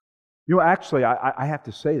 You know, actually, I have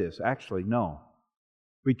to say this. Actually, no.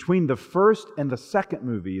 Between the first and the second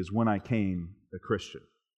movie is when I became a Christian.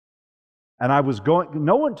 And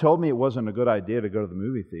no one told me it wasn't a good idea to go to the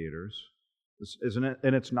movie theaters, isn't it?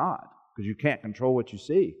 And it's not, because you can't control what you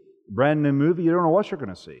see. Brand new movie, you don't know what you're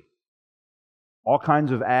going to see. All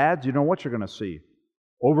kinds of ads, you don't know what you're going to see.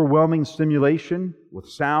 Overwhelming stimulation with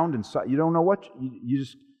sound and you don't know what,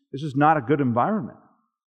 this is not a good environment.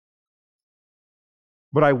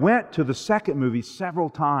 But I went to the second movie several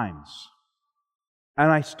times.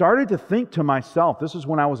 And I started to think to myself, this is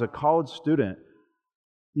when I was a college student,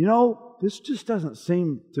 you know, this just doesn't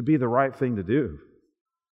seem to be the right thing to do.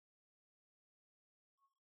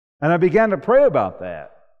 And I began to pray about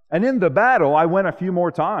that. And in the battle, I went a few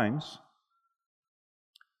more times.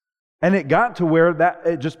 And it got to where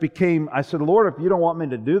it just became, I said, Lord, if you don't want me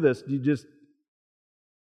to do this,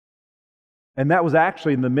 and that was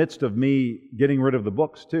actually in the midst of me getting rid of the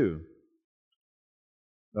books too,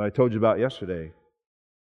 that I told you about yesterday.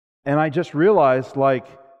 And I just realized, like,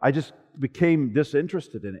 I just became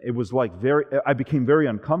disinterested in it. It was like I became very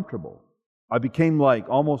uncomfortable. I became like,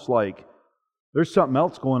 almost like, there's something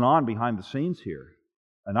else going on behind the scenes here.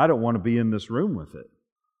 And I don't want to be in this room with it.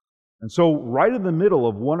 And so right in the middle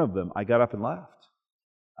of one of them, I got up and left.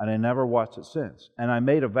 And I never watched it since. And I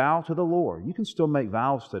made a vow to the Lord. You can still make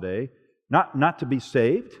vows today, not to be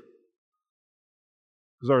saved,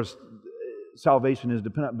 because our salvation is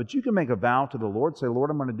dependent, but you can make a vow to the Lord, say, Lord,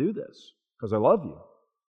 I'm going to do this because I love you.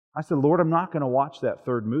 I said, Lord, I'm not going to watch that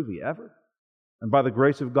third movie ever. And by the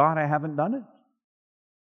grace of God, I haven't done it.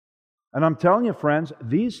 And I'm telling you, friends,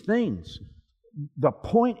 these things, the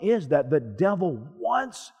point is that the devil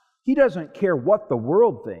wants, he doesn't care what the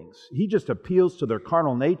world thinks. He just appeals to their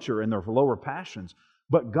carnal nature and their lower passions.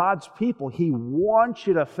 But God's people, He wants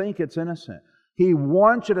you to think it's innocent. He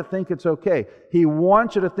wants you to think it's okay. He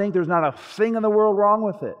wants you to think there's not a thing in the world wrong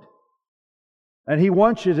with it. And He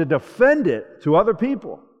wants you to defend it to other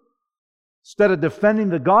people. Instead of defending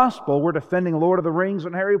the gospel, we're defending Lord of the Rings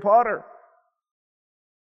and Harry Potter.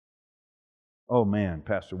 Oh man,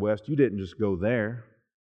 Pastor West, you didn't just go there.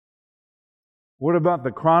 What about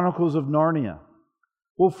the Chronicles of Narnia?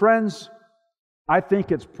 Well, friends, I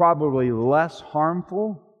think it's probably less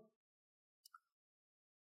harmful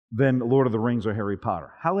than Lord of the Rings or Harry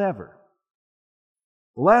Potter. However,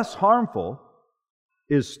 less harmful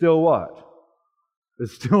is still what?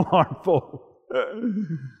 It's still harmful.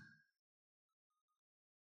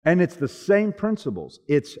 And it's the same principles.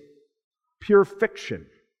 It's pure fiction.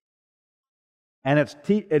 And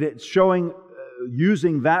it's showing,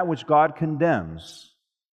 using that which God condemns.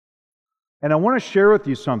 And I want to share with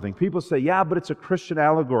you something. People say, yeah, but it's a Christian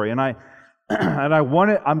allegory. And I want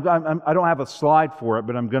it, I don't have a slide for it,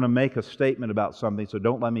 but I'm going to make a statement about something, so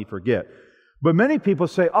don't let me forget. But many people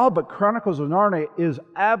say, oh, but Chronicles of Narnia is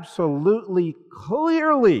absolutely,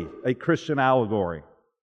 clearly a Christian allegory.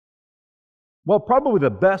 Well, probably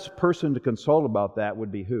the best person to consult about that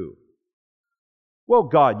would be who? Well,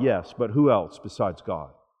 God, yes, but who else besides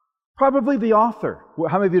God? Probably the author.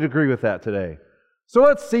 How many of you would agree with that today? So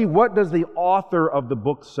let's see, what does the author of the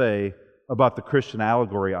book say about the Christian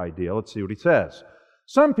allegory idea? Let's see what he says.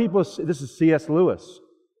 Some people, this is C.S. Lewis.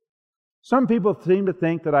 Some people seem to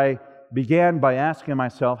think that I began by asking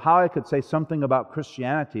myself how I could say something about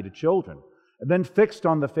Christianity to children, and then fixed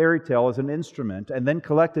on the fairy tale as an instrument, and then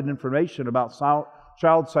collected information about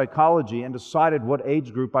child psychology and decided what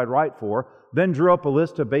age group I'd write for, then drew up a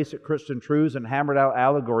list of basic Christian truths and hammered out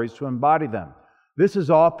allegories to embody them. This is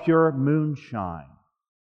all pure moonshine.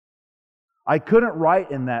 I couldn't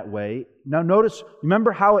write in that way. Now notice,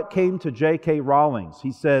 remember how it came to J.K. Rowling.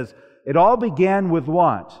 He says, it all began with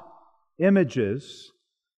what? Images,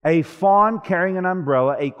 a fawn carrying an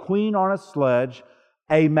umbrella, a queen on a sledge,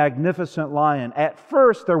 a magnificent lion. At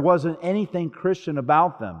first, there wasn't anything Christian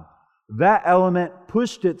about them. That element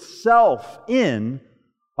pushed itself in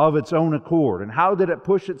of its own accord. And how did it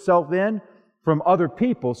push itself in? From other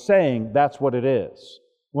people saying that's what it is.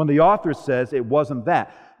 When the author says it wasn't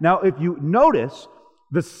that. Now, if you notice,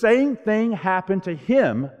 the same thing happened to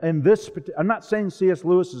him in this. I'm not saying C.S.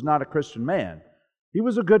 Lewis is not a Christian man. He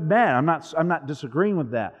was a good man. I'm not disagreeing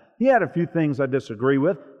with that. He had a few things I disagree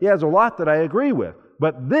with. He has a lot that I agree with.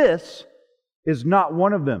 But this is not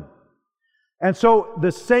one of them. And so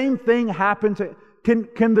the same thing happened to...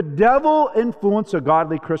 Can the devil influence a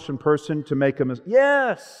godly Christian person to make him...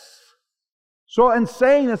 Yes! So in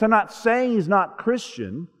saying this, I'm not saying he's not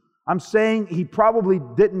Christian. I'm saying he probably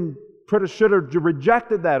should have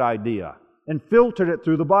rejected that idea and filtered it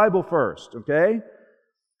through the Bible first, okay?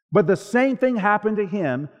 But the same thing happened to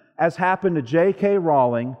him as happened to J.K.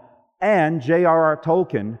 Rowling and J.R.R.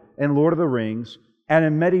 Tolkien in Lord of the Rings and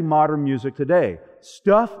in many modern music today.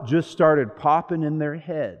 Stuff just started popping in their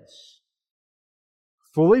heads,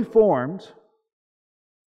 fully formed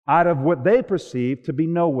out of what they perceive to be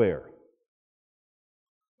nowhere.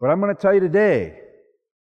 But I'm going to tell you today,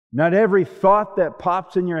 not every thought that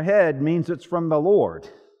pops in your head means it's from the Lord.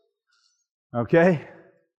 Okay?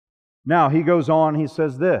 Now, he goes on, he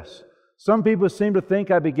says this. Some people seem to think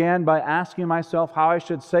I began by asking myself how I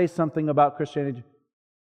should say something about Christianity.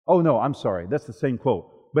 Oh, no, I'm sorry. That's the same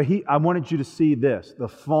quote. But I wanted you to see this, the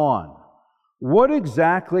fawn. What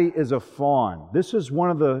exactly is a fawn? This is one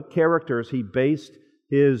of the characters he based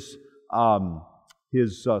his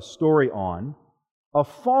story on. A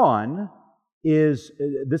fawn is,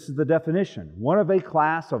 this is the definition, one of a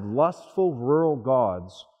class of lustful rural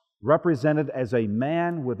gods represented as a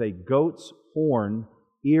man with a goat's horn,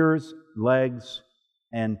 ears, legs,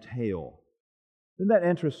 and tail. Isn't that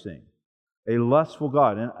interesting? A lustful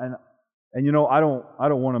god. And you know, I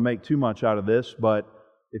don't want to make too much out of this, but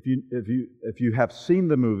if you have seen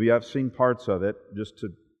the movie, I've seen parts of it just to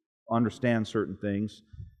understand certain things.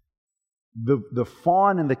 The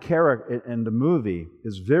fawn in the character in the movie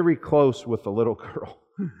is very close with the little girl,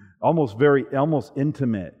 almost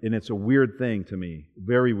intimate, and it's a weird thing to me,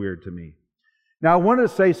 very weird to me. Now, I wanted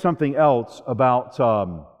to say something else about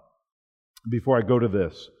before I go to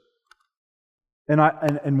this,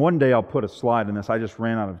 and one day I'll put a slide in this. I just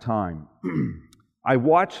ran out of time. I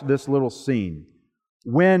watched this little scene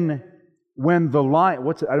when the lion.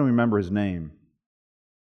 I don't remember his name.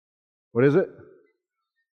 What is it?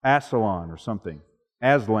 Aslan or something.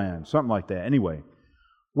 Aslan, something like that. Anyway,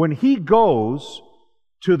 when he goes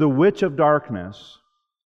to the Witch of Darkness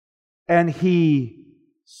and he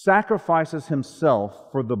sacrifices himself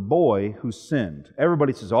for the boy who sinned,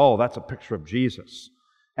 everybody says, oh, that's a picture of Jesus.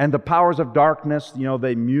 And the powers of darkness,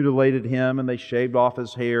 they mutilated him and they shaved off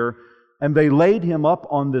his hair and they laid him up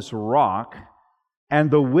on this rock, and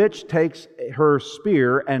the witch takes her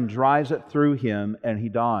spear and drives it through him and he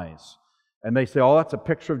dies. And they say, oh, that's a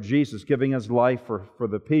picture of Jesus giving his life for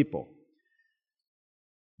the people.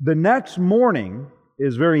 The next morning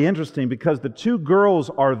is very interesting because the two girls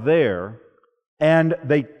are there and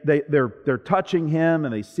they're touching him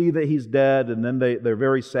and they see that he's dead, and then they're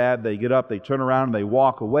very sad. They get up, they turn around, and they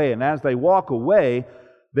walk away. And as they walk away,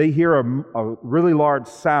 they hear a really large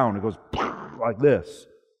sound. It goes like this.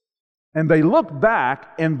 And they look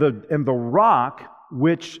back, and the rock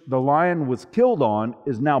which the lion was killed on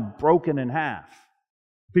is now broken in half.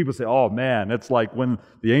 People say, oh man, it's like when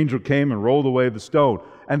the angel came and rolled away the stone.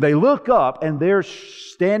 And they look up, and there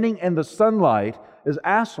standing in the sunlight is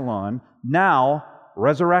Aslan, now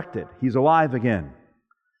resurrected. He's alive again.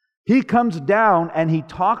 He comes down and he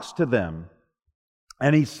talks to them,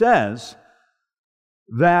 and he says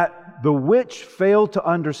that the witch failed to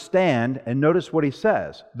understand, and notice what he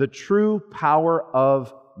says, the true power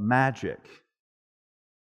of magic.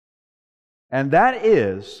 And that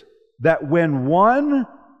is that when one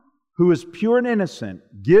who is pure and innocent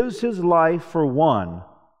gives his life for one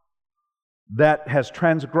that has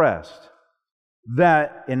transgressed,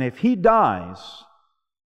 and if he dies,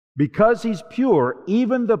 because he's pure,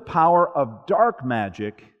 even the power of dark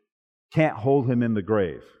magic can't hold him in the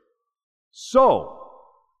grave. So,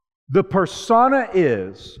 the persona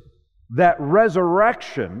is that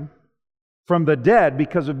resurrection from the dead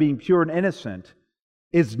because of being pure and innocent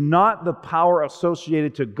is not the power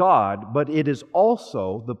associated to God, but it is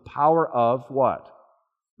also the power of what?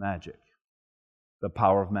 Magic. The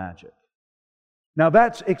power of magic. Now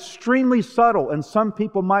that's extremely subtle, and some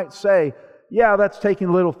people might say, yeah, that's taking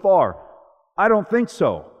a little far. I don't think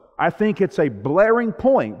so. I think it's a blaring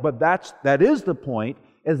point, but that is the point,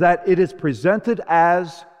 is that it is presented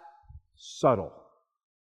as subtle.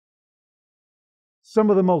 Some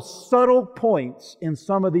of the most subtle points in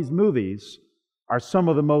some of these movies are some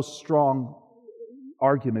of the most strong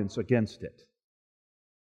arguments against it.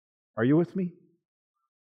 Are you with me?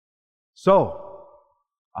 So,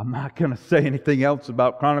 I'm not going to say anything else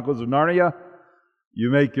about Chronicles of Narnia.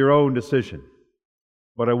 You make your own decision.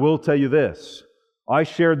 But I will tell you this. I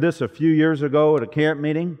shared this a few years ago at a camp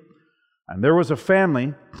meeting, and there was a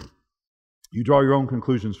family. You draw your own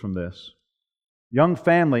conclusions from this. Young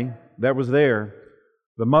family that was there.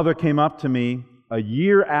 The mother came up to me a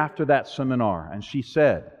year after that seminar, and she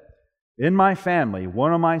said, in my family,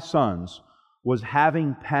 one of my sons was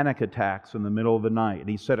having panic attacks in the middle of the night, and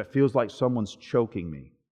he said, it feels like someone's choking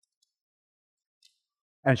me.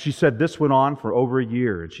 And she said this went on for over a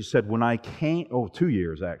year. And she said, 2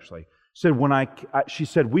 years actually. She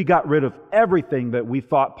said, we got rid of everything that we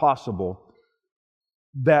thought possible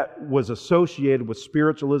that was associated with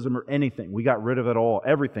spiritualism or anything. We got rid of it all,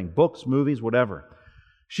 everything, books, movies, whatever.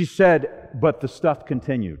 She said, but the stuff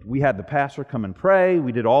continued. We had the pastor come and pray.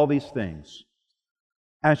 We did all these things.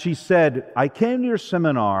 And she said, I came to your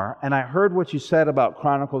seminar and I heard what you said about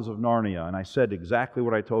Chronicles of Narnia. And I said exactly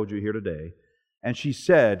what I told you here today. And she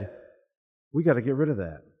said, we got to get rid of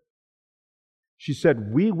that. She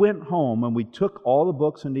said, we went home and we took all the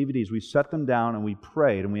books and DVDs, we set them down and we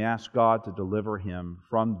prayed and we asked God to deliver him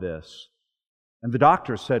from this. And the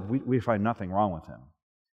doctor said, we find nothing wrong with him.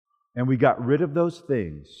 And we got rid of those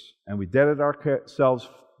things and we dedicated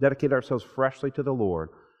ourselves freshly to the Lord.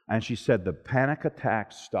 And she said, the panic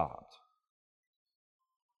attacks stopped.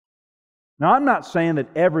 Now, I'm not saying that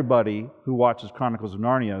everybody who watches Chronicles of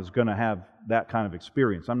Narnia is going to have that kind of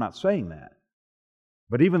experience. I'm not saying that.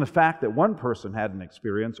 But even the fact that one person had an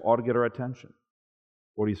experience ought to get our attention.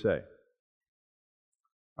 What do you say?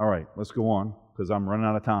 All right, let's go on, because I'm running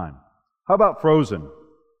out of time. How about Frozen?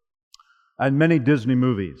 And many Disney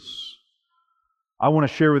movies. I want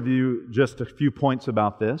to share with you just a few points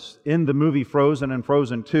about this. In the movie Frozen and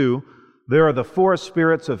Frozen 2, there are the four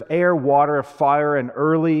spirits of air, water, fire, and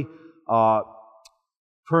early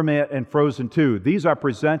permit in Frozen 2. These are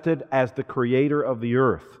presented as the creator of the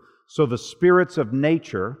earth. So the spirits of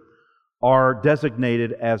nature are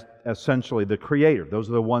designated as essentially the creator. Those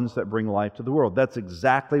are the ones that bring life to the world. That's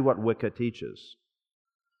exactly what Wicca teaches.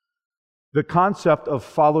 The concept of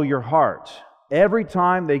follow your heart. Every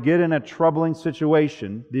time they get in a troubling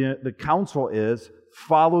situation, the counsel is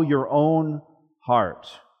follow your own heart.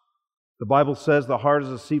 The Bible says the heart is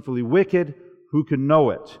deceitfully wicked. Who can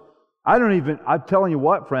know it? I'm telling you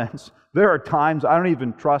what, friends, there are times I don't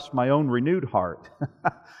even trust my own renewed heart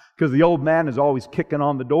because the old man is always kicking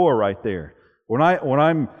on the door right there. When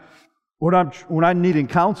I'm needing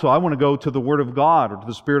counsel, I want to go to the Word of God or to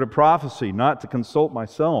the Spirit of prophecy, not to consult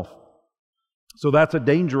myself. So that's a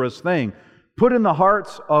dangerous thing. Put in the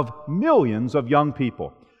hearts of millions of young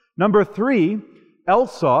people. Number 3,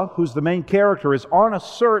 Elsa, who's the main character, is on a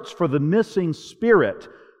search for the missing spirit.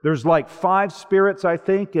 There's like 5 spirits, I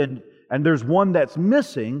think, and there's one that's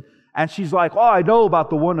missing, and she's like, oh, I know about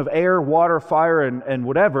the one of air, water, fire, and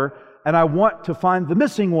whatever, and I want to find the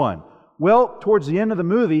missing one. Well, towards the end of the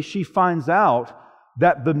movie, she finds out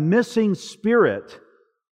that the missing spirit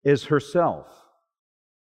is herself.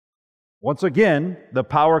 Once again, the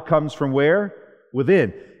power comes from where?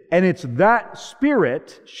 Within. And it's that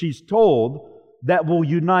spirit, she's told, that will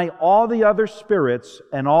unite all the other spirits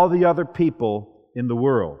and all the other people in the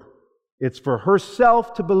world. It's for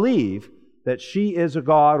herself to believe that she is a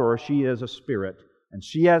god or she is a spirit, and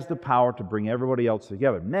she has the power to bring everybody else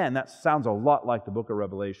together. Man, that sounds a lot like the book of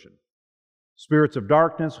Revelation. Spirits of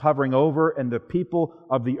darkness hovering over, and the people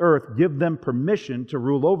of the earth give them permission to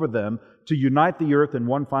rule over them, to unite the earth in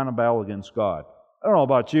one final battle against God. I don't know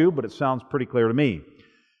about you, but it sounds pretty clear to me.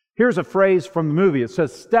 Here's a phrase from the movie. It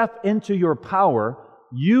says, step into your power.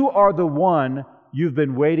 You are the one you've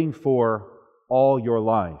been waiting for all your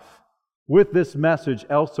life. With this message,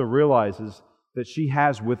 Elsa realizes that she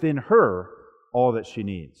has within her all that she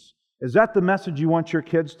needs. Is that the message you want your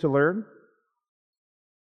kids to learn?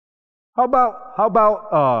 How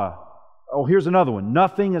about here's another one.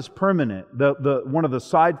 Nothing is permanent. The one of the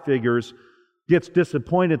side figures gets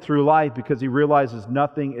disappointed through life because he realizes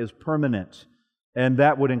nothing is permanent. And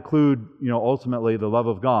that would include, ultimately the love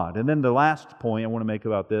of God. And then the last point I want to make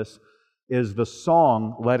about this is the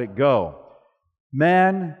song, Let It Go.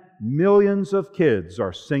 Man, millions of kids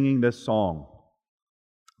are singing this song.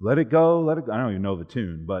 Let it go, let it go. I don't even know the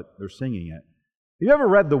tune, but they're singing it. Have you ever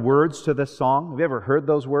read the words to this song? Have you ever heard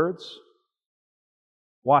those words?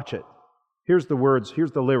 Watch it. Here's the words,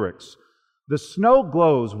 here's the lyrics. The snow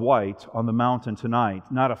glows white on the mountain tonight,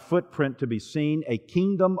 not a footprint to be seen, a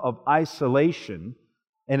kingdom of isolation,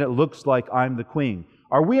 and it looks like I'm the queen.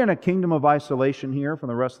 Are we in a kingdom of isolation here from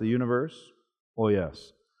the rest of the universe? Oh,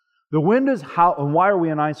 yes. The wind is howling. And why are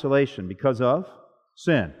we in isolation? Because of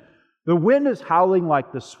sin. The wind is howling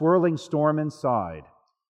like the swirling storm inside.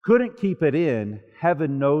 Couldn't keep it in.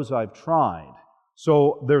 Heaven knows I've tried.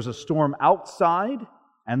 So there's a storm outside,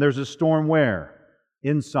 and there's a storm where?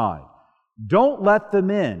 Inside. Don't let them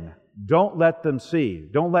in. Don't let them see.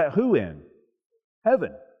 Don't let who in?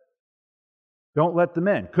 Heaven. Don't let them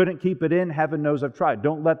in. Couldn't keep it in. Heaven knows I've tried.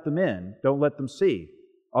 Don't let them in. Don't let them see.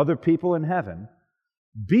 Other people in heaven.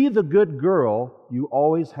 Be the good girl you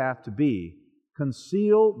always have to be.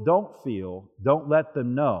 Conceal, don't feel, don't let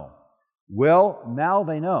them know. Well, now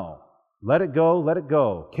they know. Let it go, let it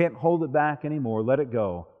go. Can't hold it back anymore, let it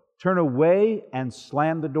go. Turn away and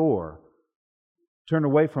slam the door. Turn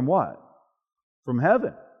away from what? From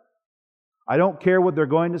heaven. I don't care what they're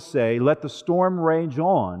going to say. Let the storm rage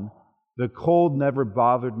on. The cold never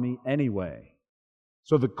bothered me anyway.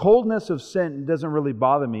 So the coldness of sin doesn't really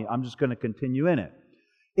bother me. I'm just going to continue in it.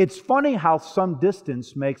 It's funny how some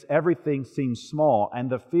distance makes everything seem small, and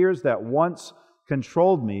the fears that once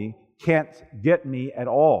controlled me can't get me at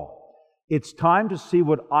all. It's time to see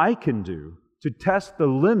what I can do to test the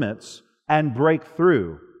limits and break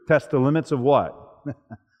through. Test the limits of what?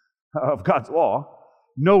 Of God's law.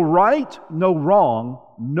 No right, no wrong,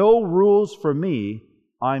 no rules for me,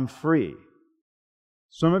 I'm free.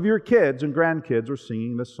 Some of your kids and grandkids are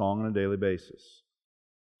singing this song on a daily basis.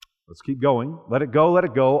 Let's keep going. Let it go, let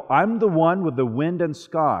it go. I'm the one with the wind and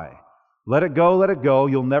sky. Let it go, let it go.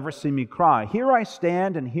 You'll never see me cry. Here I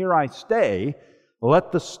stand and here I stay.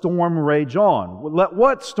 Let the storm rage on. Let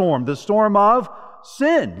what storm? The storm of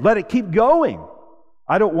sin. Let it keep going.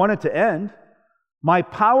 I don't want it to end. My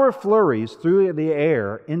power flurries through the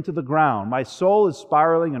air into the ground. My soul is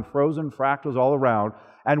spiraling in frozen fractals all around.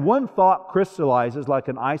 And one thought crystallizes like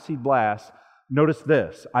an icy blast. notice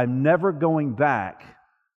this, I'm never going back.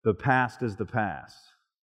 The past is the past.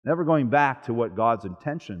 Never going back to what God's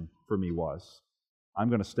intention for me was. I'm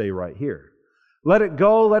going to stay right here. Let it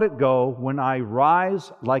go, when I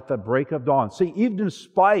rise like the break of dawn. See, even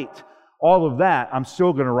despite all of that, I'm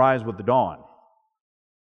still going to rise with the dawn.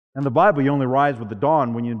 In the Bible, you only rise with the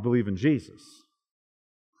dawn when you believe in Jesus.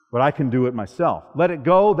 But I can do it myself. Let it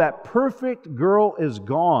go, that perfect girl is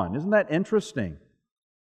gone. Isn't that interesting?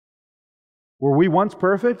 Were we once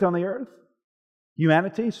perfect on the earth?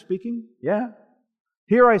 Humanity speaking? Yeah.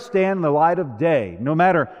 Here I stand in the light of day. No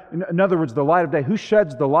matter, in other words, the light of day. Who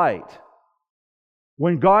sheds the light?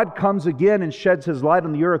 When God comes again and sheds His light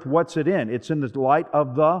on the earth, what's it in? It's in the light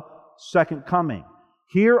of the second coming.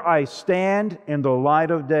 Here I stand in the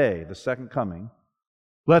light of day, the second coming.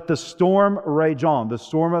 Let the storm rage on, the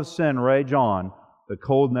storm of sin rage on. The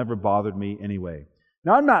cold never bothered me anyway.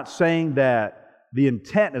 Now, I'm not saying that the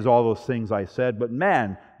intent is all those things I said, but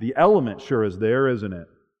man, the element sure is there, isn't it?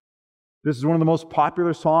 This is one of the most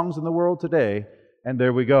popular songs in the world today, and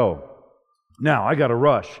there we go. Now, I got to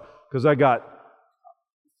rush, because I got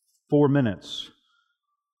 4 minutes.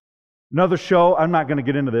 Another show, I'm not going to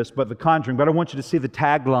get into this, but The Conjuring, but I want you to see the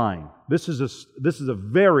tagline. This is a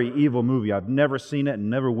very evil movie. I've never seen it and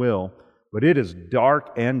never will, but it is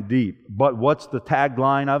dark and deep. But what's the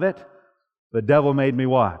tagline of it? The devil made me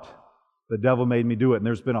what? The devil made me do it. And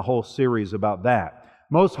there's been a whole series about that.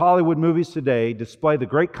 Most Hollywood movies today display the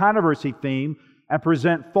great controversy theme and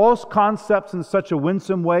present false concepts in such a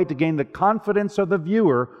winsome way to gain the confidence of the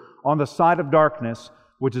viewer on the side of darkness,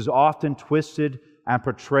 which is often twisted and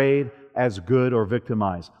portrayed as good or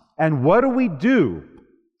victimized. And what do we do?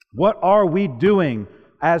 What are we doing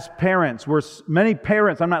as parents? Many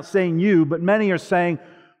parents, I'm not saying you, but many are saying,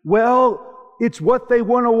 well, it's what they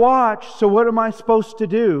want to watch, so what am I supposed to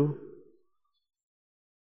do?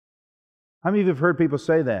 How many of you have heard people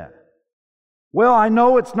say that? Well, I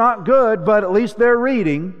know it's not good, but at least they're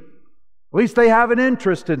reading. At least they have an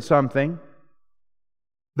interest in something.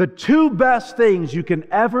 The two best things you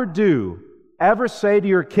can ever do, ever say to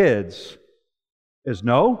your kids is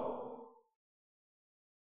no,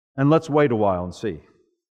 and let's wait a while and see.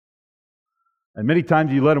 And many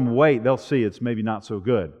times you let them wait, they'll see it's maybe not so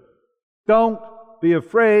good. Don't be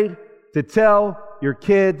afraid to tell your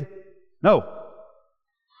kid no.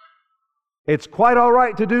 It's quite all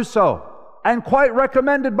right to do so, and quite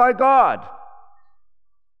recommended by God.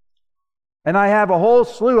 And I have a whole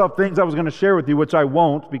slew of things I was going to share with you, which I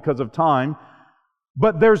won't because of time.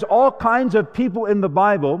 But there's all kinds of people in the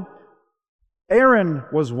Bible. Aaron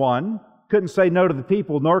was one. Couldn't say no to the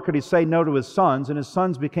people, nor could he say no to his sons. And his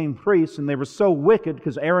sons became priests, and they were so wicked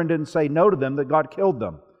because Aaron didn't say no to them that God killed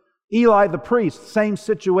them. Eli the priest, same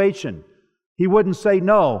situation. He wouldn't say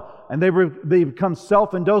no, and they become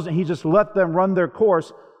self-indulgent. He just let them run their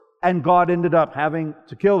course, and God ended up having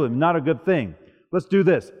to kill them. Not a good thing. Let's do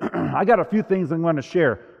this. I got a few things I'm going to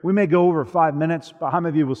share. We may go over 5 minutes, but how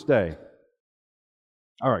many of you will stay?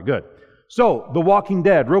 All right, good. So, The Walking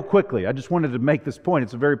Dead, real quickly. I just wanted to make this point.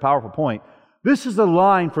 It's a very powerful point. This is a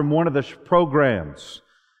line from one of the programs.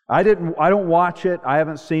 I don't watch it. I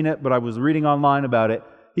haven't seen it, but I was reading online about it.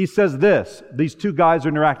 He says this. These two guys are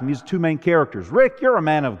interacting. These two main characters. Rick, you're a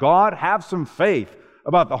man of God. Have some faith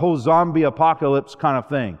about the whole zombie apocalypse kind of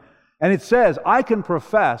thing. And it says, I can't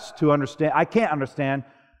profess to understand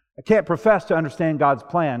God's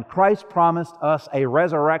plan. Christ promised us a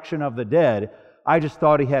resurrection of the dead. I just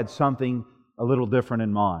thought He had something a little different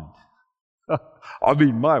in mind. I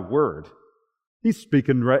mean, my word. He's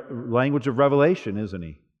speaking language of Revelation, isn't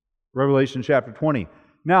he? Revelation chapter 20.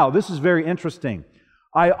 Now, this is very interesting.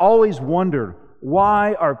 I always wondered,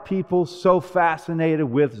 why are people so fascinated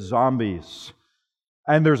with zombies?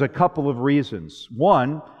 And there's a couple of reasons.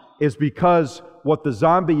 One is because what the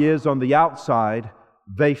zombie is on the outside,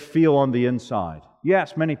 they feel on the inside. You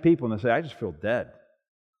ask many people and they say, I just feel dead.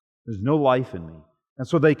 There's no life in me. And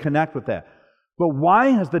so they connect with that. But why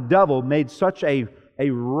has the devil made such a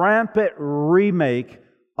rampant remake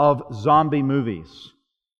of zombie movies?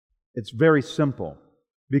 It's very simple.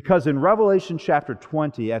 Because in Revelation chapter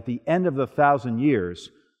 20, at the end of the 1,000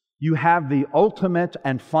 years, you have the ultimate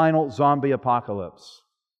and final zombie apocalypse.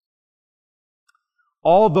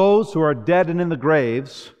 All those who are dead and in the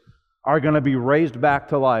graves are going to be raised back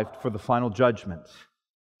to life for the final judgment.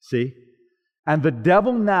 See? And the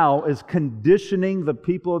devil now is conditioning the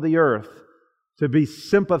people of the earth to be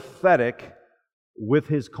sympathetic with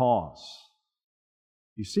his cause.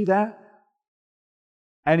 You see that?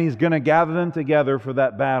 And he's going to gather them together for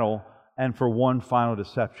that battle and for one final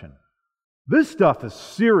deception. This stuff is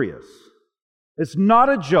serious. It's not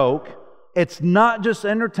a joke. It's not just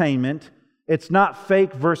entertainment. It's not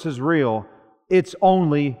fake versus real. It's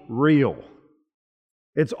only real.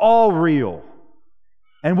 It's all real.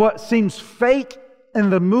 And what seems fake in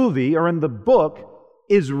the movie or in the book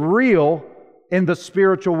is real in the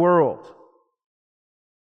spiritual world.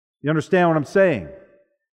 You understand what I'm saying?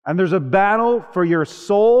 And there's a battle for your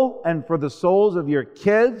soul and for the souls of your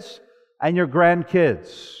kids and your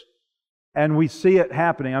grandkids. And we see it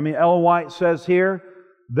happening. I mean, Ellen White says here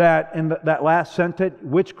that in that last sentence,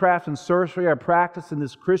 witchcraft and sorcery are practiced in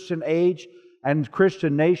this Christian age and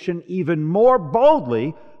Christian nation even more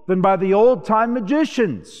boldly than by the old-time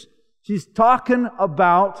magicians. She's talking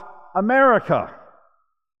about America.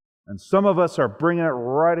 And some of us are bringing it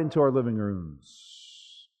right into our living rooms.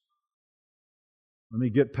 Let me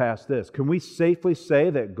get past this. Can we safely say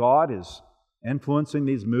that God is influencing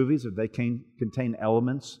these movies if they contain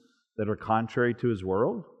elements that are contrary to His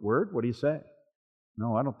word? What do you say?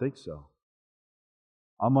 No, I don't think so.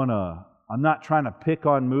 I'm not trying to pick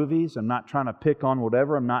on movies. I'm not trying to pick on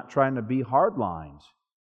whatever. I'm not trying to be hardlined.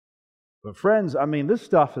 But friends, I mean, this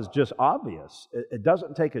stuff is just obvious. It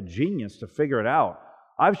doesn't take a genius to figure it out.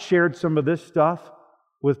 I've shared some of this stuff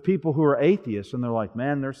with people who are atheists, and they're like,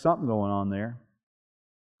 man, there's something going on there.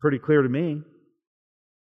 Pretty clear to me.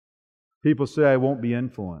 People say, I won't be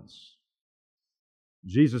influenced.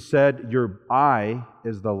 Jesus said, your eye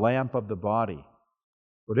is the lamp of the body.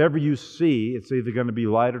 Whatever you see, it's either going to be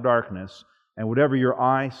light or darkness. And whatever your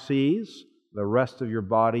eye sees, the rest of your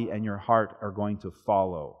body and your heart are going to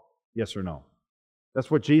follow. Yes or no? That's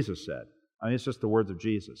what Jesus said. I mean, it's just the words of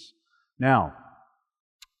Jesus. Now,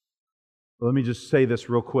 let me just say this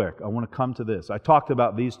real quick. I want to come to this. I talked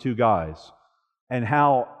about these two guys and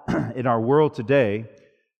how in our world today,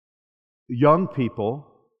 young people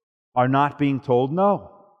are not being told no.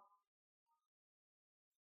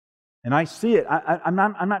 And I see it. I'm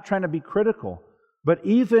not trying to be critical, but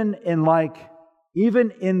even in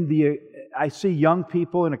I see young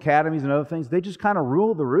people in academies and other things, they just kind of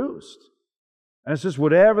rule the roost. And it's just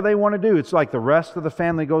whatever they want to do. It's like the rest of the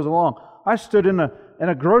family goes along. I stood in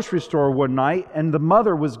a grocery store one night, and the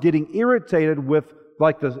mother was getting irritated with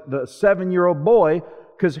like the 7-year-old boy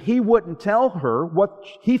because he wouldn't tell her what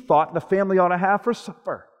he thought the family ought to have for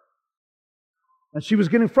supper. And she was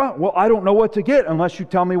getting front. Well, I don't know what to get unless you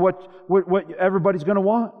tell me what everybody's going to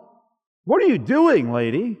want. What are you doing,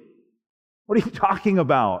 lady? What are you talking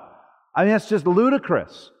about? I mean, that's just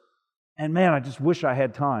ludicrous. And man, I just wish I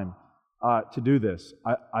had time to do this.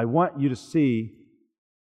 I want you to see,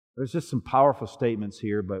 there's just some powerful statements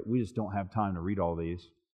here, but we just don't have time to read all these.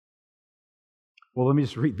 Well, let me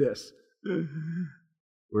just read this.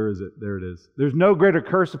 Where is it? There it is. There's no greater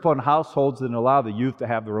curse upon households than allow the youth to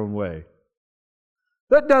have their own way.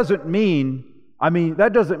 That doesn't mean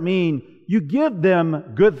you give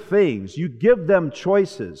them good things. You give them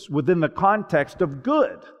choices within the context of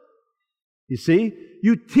good. You see?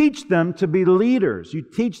 You teach them to be leaders. You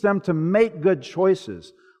teach them to make good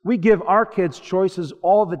choices. We give our kids choices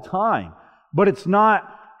all the time. But it's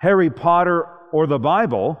not Harry Potter or the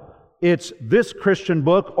Bible. It's this Christian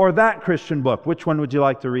book or that Christian book. Which one would you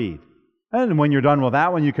like to read? And when you're done with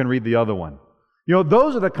that one, you can read the other one. You know,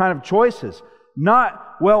 those are the kind of choices.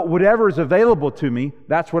 Not, well, whatever is available to me,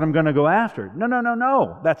 that's what I'm going to go after.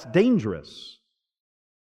 No. That's dangerous.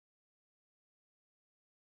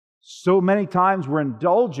 So many times we're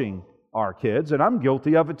indulging our kids, and I'm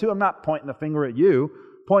guilty of it too. I'm not pointing the finger at you,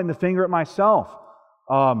 pointing the finger at myself.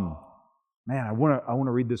 Man, I want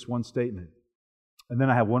to read this one statement. And then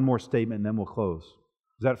I have one more statement, and then we'll close.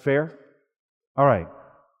 Is that fair? All right.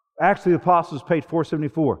 Acts of the Apostles, page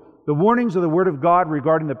 474. The warnings of the Word of God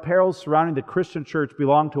regarding the perils surrounding the Christian church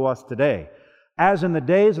belong to us today. As in the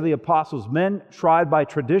days of the apostles, men tried by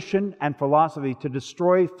tradition and philosophy to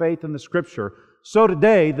destroy faith in the Scripture, so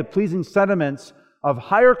today the pleasing sentiments of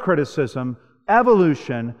higher criticism,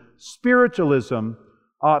 evolution, spiritualism,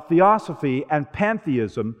 theosophy, and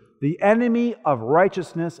pantheism, the enemy of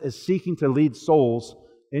righteousness is seeking to lead souls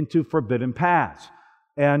into forbidden paths.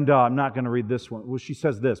 And I'm not going to read this one. Well, she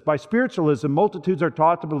says this. By spiritualism, multitudes are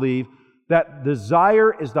taught to believe that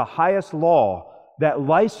desire is the highest law, that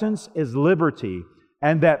license is liberty,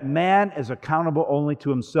 and that man is accountable only to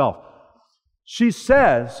himself. She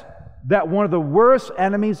says that one of the worst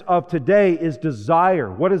enemies of today is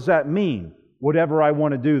desire. What does that mean? Whatever I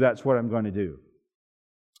want to do, that's what I'm going to do.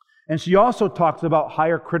 And she also talks about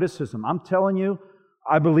higher criticism. I'm telling you,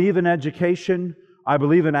 I believe in education. I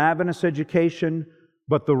believe in Adventist education,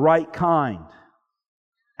 but the right kind.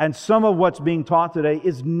 And some of what's being taught today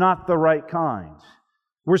is not the right kind.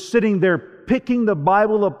 We're sitting there picking the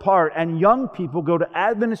Bible apart, and young people go to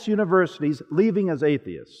Adventist universities leaving as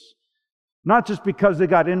atheists. Not just because they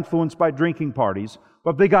got influenced by drinking parties,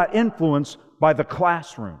 but they got influenced by the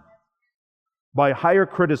classroom, by higher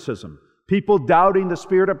criticism, people doubting the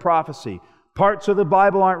spirit of prophecy. Parts of the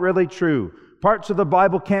Bible aren't really true. Parts of the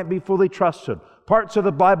Bible can't be fully trusted. Parts of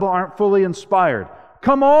the Bible aren't fully inspired.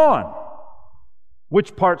 Come on!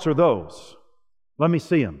 Which parts are those? Let me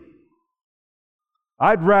see them.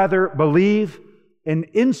 I'd rather believe in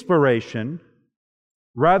inspiration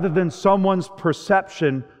rather than someone's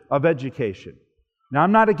perception of education. Now,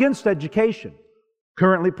 I'm not against education.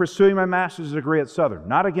 Currently pursuing my master's degree at Southern.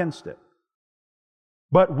 Not against it.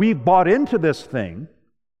 But we've bought into this thing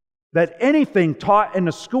that anything taught in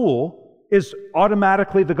a school is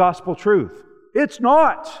automatically the gospel truth. It's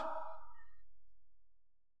not.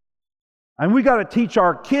 And we got to teach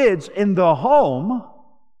our kids in the home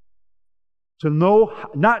to know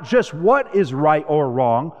not just what is right or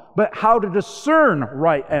wrong, but how to discern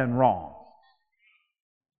right and wrong.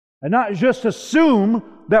 And not just assume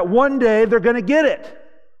that one day they're going to get it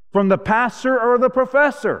from the pastor or the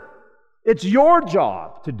professor. It's your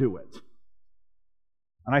job to do it.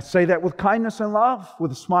 And I say that with kindness and love,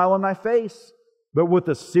 with a smile on my face, but with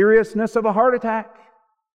the seriousness of a heart attack.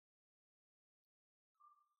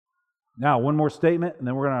 Now, one more statement, and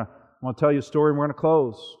then I want to tell you a story and we're going to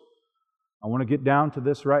close. I want to get down to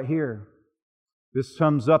this right here. This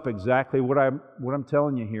sums up exactly what I'm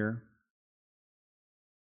telling you here.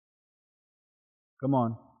 Come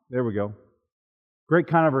on. There we go. Great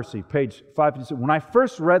Controversy, page 556. When I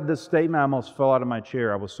first read this statement, I almost fell out of my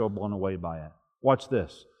chair. I was so blown away by it. Watch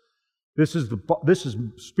this. This is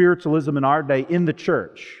spiritualism in our day in the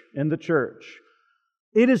church. In the church.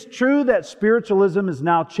 It is true that spiritualism is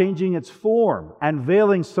now changing its form and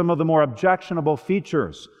veiling some of the more objectionable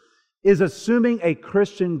features, is assuming a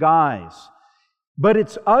Christian guise. But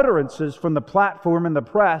its utterances from the platform and the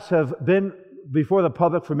press have been before the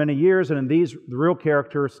public for many years, and in these the real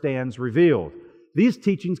character stands revealed. These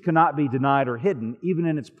teachings cannot be denied or hidden, even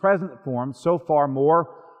in its present form, so far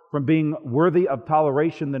more from being worthy of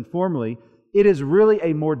toleration than formerly. It is really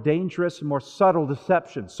a more dangerous, more subtle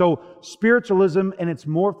deception. So spiritualism in its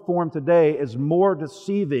more form today is more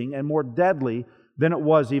deceiving and more deadly than it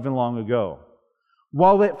was even long ago.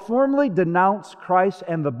 While it formally denounced Christ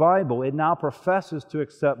and the Bible, it now professes to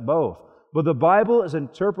accept both. But the Bible is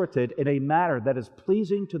interpreted in a manner that is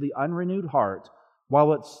pleasing to the unrenewed heart,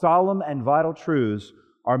 while its solemn and vital truths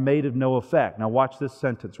are made of no effect. Now watch this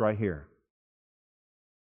sentence right here.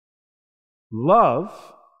 Love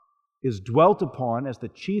is dwelt upon as the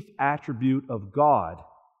chief attribute of God,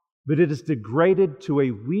 but it is degraded to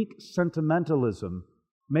a weak sentimentalism,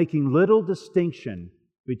 making little distinction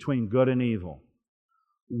between good and evil.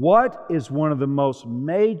 What is one of the most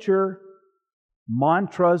major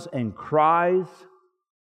mantras and cries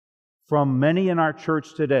from many in our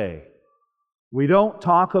church today? We don't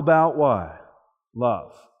talk about what?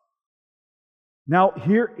 Love. Now,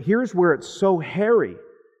 here's where it's so hairy,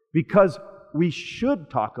 because we should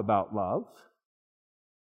talk about love.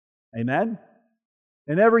 Amen?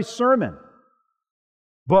 In every sermon.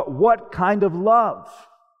 But what kind of love?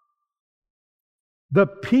 The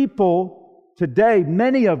people today,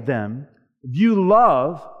 many of them, view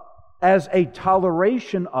love as a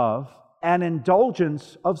toleration of an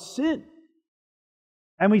indulgence of sin.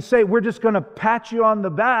 And we say, we're just going to pat you on the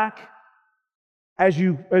back as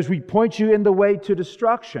we point you in the way to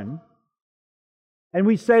destruction. And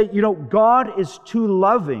we say, God is too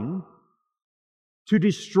loving to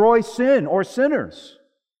destroy sin or sinners.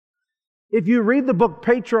 If you read the book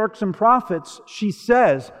Patriarchs and Prophets, she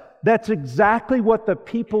says that's exactly what the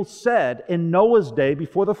people said in Noah's day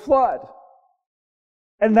before the flood.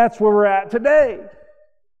 And that's where we're at today.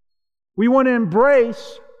 We want to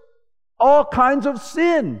embrace all kinds of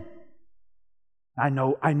sin. I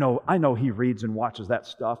know he reads and watches that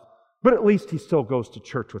stuff, but at least he still goes to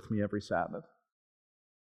church with me every Sabbath.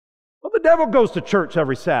 Well, the devil goes to church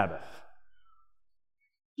every Sabbath.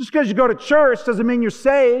 Just because you go to church doesn't mean you're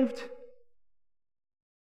saved.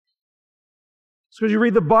 Just because you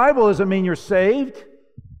read the Bible doesn't mean you're saved.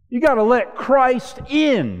 You got to let Christ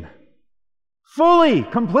in. Fully,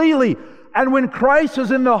 completely. And when Christ is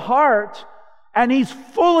in the heart, and He's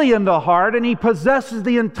fully in the heart, and He possesses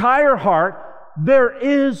the entire heart, there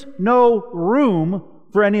is no room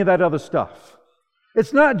for any of that other stuff.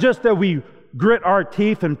 It's not just that we grit our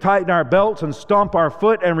teeth and tighten our belts and stomp our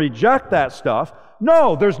foot and reject that stuff.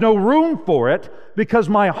 No, there's no room for it, because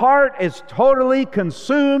my heart is totally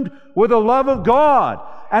consumed with a love of God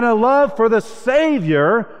and a love for the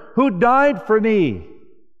Savior who died for me.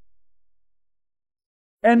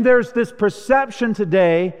 And there's this perception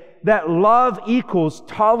today that love equals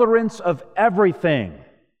tolerance of everything.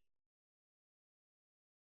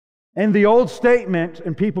 And the old statement,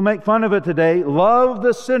 and people make fun of it today, love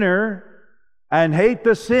the sinner and hate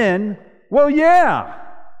the sin. Well, yeah.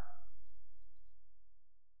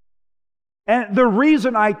 And the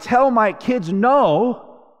reason I tell my kids no,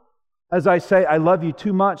 as I say, I love you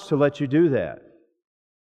too much to let you do that.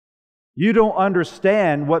 You don't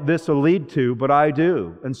understand what this will lead to, but I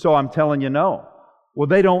do. And so I'm telling you no. Well,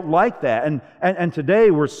 they don't like that. And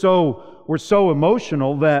today we're so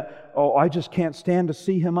emotional that, oh, I just can't stand to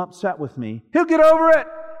see him upset with me. He'll get over it.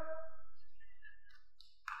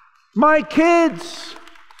 My kids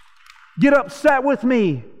get upset with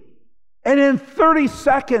me. And in 30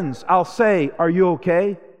 seconds, I'll say, are you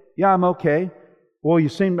okay? Yeah, I'm okay. Well, you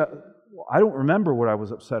seem to... I don't remember what I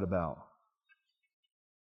was upset about.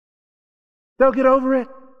 They'll get over it.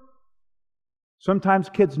 Sometimes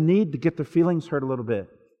kids need to get their feelings hurt a little bit.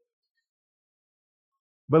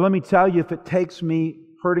 But let me tell you, if it takes me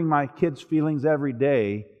hurting my kids' feelings every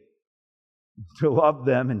day to love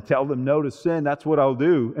them and tell them no to sin, that's what I'll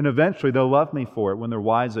do. And eventually they'll love me for it when they're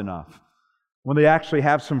wise enough. When they actually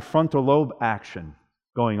have some frontal lobe action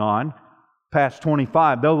going on, past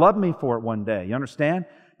 25, they'll love me for it one day. You understand?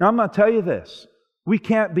 Now I'm going to tell you this. We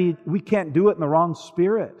can't do it in the wrong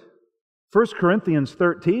spirit. 1 Corinthians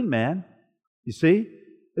 13, man. You see?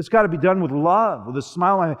 It's got to be done with love, with a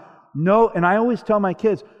smile on my face. No, and I always tell my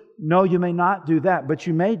kids, no, you may not do that, but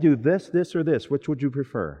you may do this, this, or this. Which would you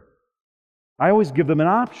prefer? I always give them an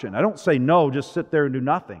option. I don't say no, just sit there and do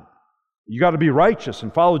nothing. You got to be righteous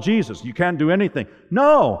and follow Jesus. You can't do anything.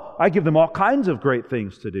 No, I give them all kinds of great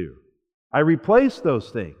things to do. I replace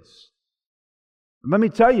those things. And let me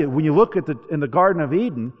tell you, when you look at in the Garden of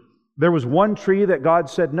Eden, there was one tree that God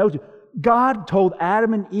said no to. God told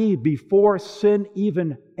Adam and Eve before sin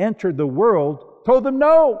even entered the world, told them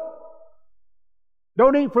no.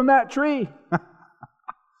 Don't eat from that tree.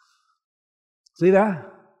 See that?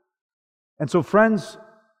 And so, friends,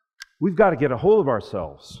 we've got to get a hold of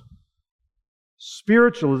ourselves.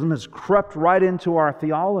 Spiritualism has crept right into our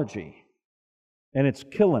theology, and it's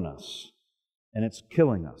killing us. And it's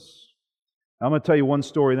killing us. Now, I'm going to tell you one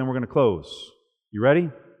story, then we're going to close. You ready?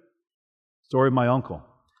 Story of my uncle.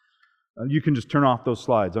 You can just turn off those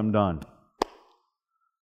slides. I'm done.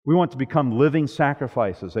 We want to become living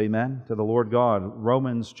sacrifices, amen, to the Lord God.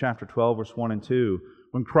 Romans chapter 12, verse 1 and 2.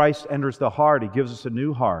 When Christ enters the heart, He gives us a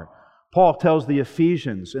new heart. Paul tells the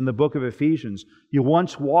Ephesians in the book of Ephesians, you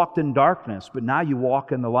once walked in darkness, but now you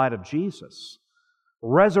walk in the light of Jesus.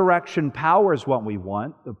 Resurrection power is what we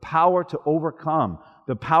want, the power to overcome,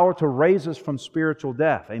 the power to raise us from spiritual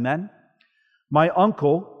death, amen? My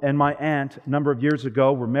uncle and my aunt, a number of years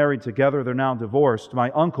ago, were married together. They're now divorced. My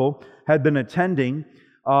uncle had been attending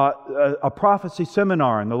a prophecy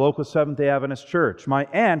seminar in the local Seventh-day Adventist church. My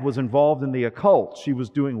aunt was involved in the occult. She was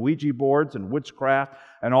doing Ouija boards and witchcraft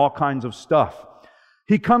and all kinds of stuff.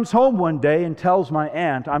 He comes home one day and tells my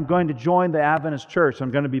aunt, I'm going to join the Adventist church.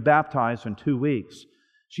 I'm going to be baptized in 2 weeks.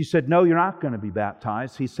 She said, no, you're not going to be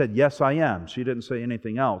baptized. He said, yes, I am. She didn't say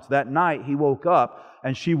anything else. That night, he woke up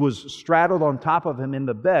and she was straddled on top of him in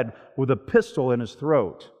the bed with a pistol in his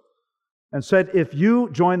throat and said, if you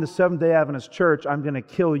join the Seventh-day Adventist church, I'm going to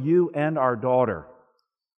kill you and our daughter.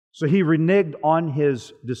 So he reneged on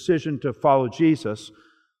his decision to follow Jesus.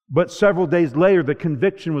 But several days later, the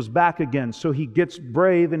conviction was back again. So he gets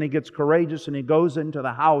brave and he gets courageous and he goes into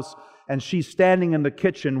the house and she's standing in the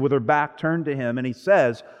kitchen with her back turned to him. And he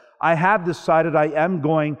says, I have decided I am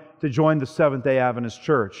going to join the Seventh-day Adventist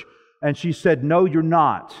church. And she said, no, you're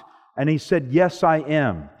not. And he said, yes, I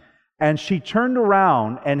am. And she turned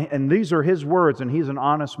around, and these are his words, and he's an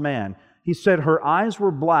honest man. He said her eyes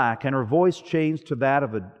were black and her voice changed to that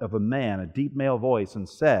of a man, a deep male voice, and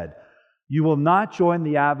said, you will not join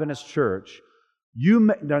the Adventist church.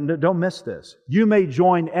 Don't miss this. You may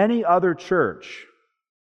join any other church,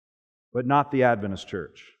 but not the Adventist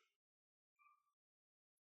church.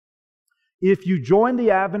 If you join the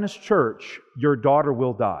Adventist church, your daughter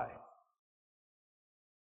will die.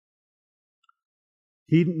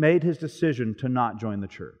 He made his decision to not join the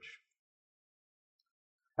church.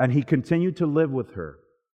 And he continued to live with her.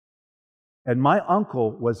 And my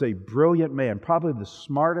uncle was a brilliant man, probably the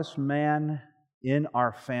smartest man in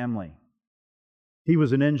our family. He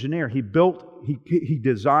was an engineer. He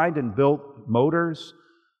designed and built motors.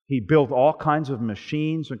 He built all kinds of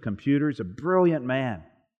machines and computers. A brilliant man.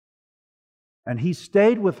 And he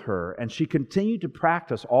stayed with her, and she continued to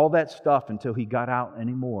practice all that stuff until he got out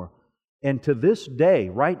anymore. And to this day,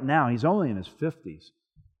 right now, he's only in his 50s,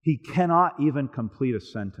 he cannot even complete a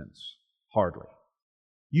sentence, hardly.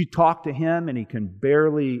 You talk to him and he can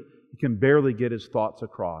barely get his thoughts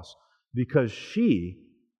across because she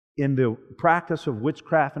in the practice of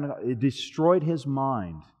witchcraft, and it destroyed his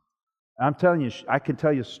mind. I'm telling you, I can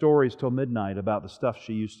tell you stories till midnight about the stuff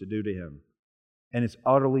she used to do to him, and it's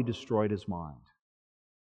utterly destroyed his mind.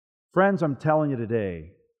 Friends, I'm telling you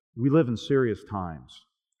today, we live in serious times.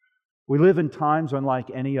 We live in times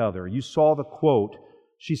unlike any other. You saw the quote.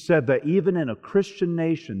 She said that even in a Christian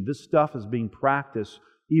nation, this stuff is being practiced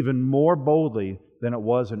even more boldly than it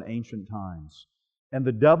was in ancient times. And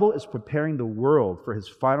the devil is preparing the world for his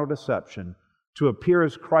final deception, to appear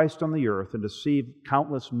as Christ on the earth and deceive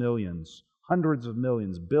countless millions, hundreds of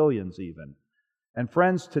millions, billions even. And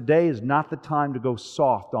friends, today is not the time to go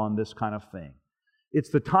soft on this kind of thing. It's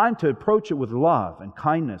the time to approach it with love and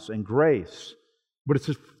kindness and grace, but it's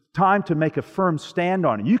a time to make a firm stand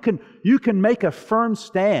on it. You can make a firm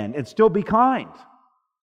stand and still be kind.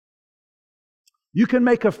 You can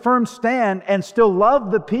make a firm stand and still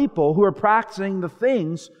love the people who are practicing the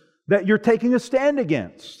things that you're taking a stand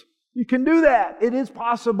against. You can do that. It is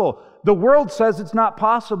possible. The world says it's not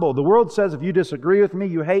possible. The world says if you disagree with me,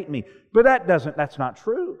 you hate me. But that's not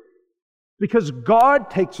true. Because God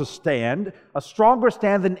takes a stand, a stronger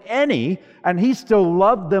stand than any, and He still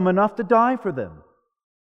loved them enough to die for them.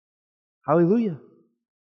 Hallelujah.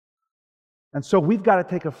 And so we've got to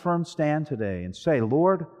take a firm stand today and say,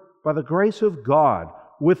 Lord, by the grace of God,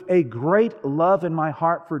 with a great love in my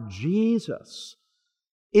heart for Jesus,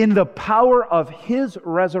 in the power of His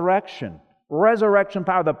resurrection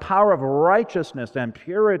power, the power of righteousness and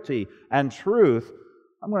purity and truth,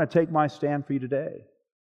 I'm going to take my stand for you today.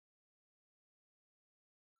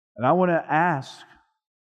 And I want to ask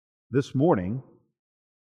this morning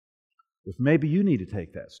if maybe you need to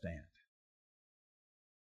take that stand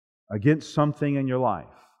against something in your life,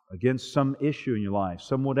 against some issue in your life,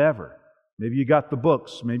 some whatever. Maybe you got the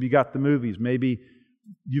books, maybe you got the movies, maybe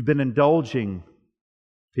you've been indulging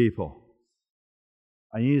people.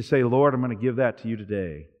 I need to say, Lord, I'm going to give that to you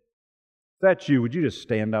today. If that's you, would you just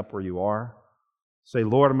stand up where you are? Say,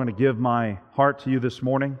 Lord, I'm going to give my heart to you this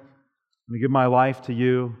morning. I'm going to give my life to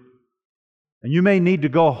you. And you may need to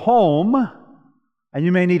go home, and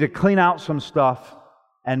you may need to clean out some stuff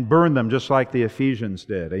and burn them just like the Ephesians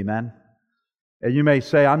did. Amen? And you may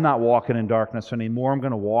say, I'm not walking in darkness anymore. I'm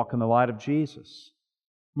going to walk in the light of Jesus.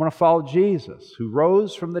 I'm going to follow Jesus, who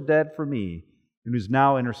rose from the dead for me and who's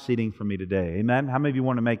now interceding for me today. Amen? How many of you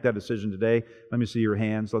want to make that decision today? Let me see your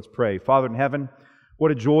hands. Let's pray. Father in heaven,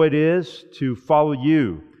 what a joy it is to follow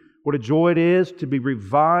you. What a joy it is to be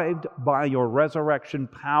revived by your resurrection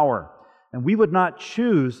power. And we would not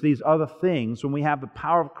choose these other things when we have the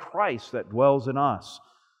power of Christ that dwells in us.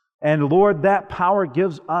 And Lord, that power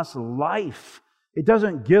gives us life. It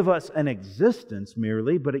doesn't give us an existence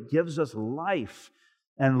merely, but it gives us life,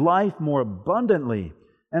 and life more abundantly.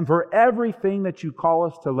 And for everything that you call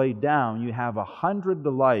us to lay down, you have 100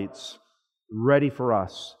 delights ready for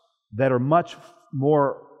us that are much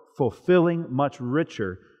more fulfilling, much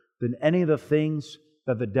richer than any of the things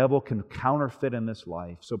that the devil can counterfeit in this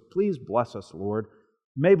life. So please bless us, Lord.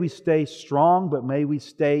 May we stay strong, but may we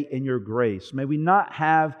stay in your grace. May we not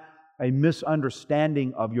have a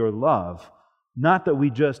misunderstanding of your love. Not that we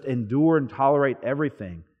just endure and tolerate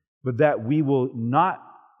everything, but that we will not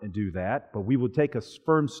do that, but we will take a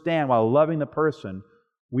firm stand while loving the person.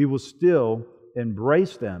 We will still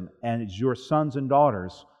embrace them and as your sons and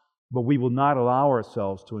daughters, but we will not allow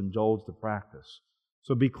ourselves to indulge the practice.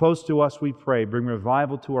 So be close to us, we pray. Bring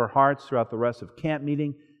revival to our hearts throughout the rest of camp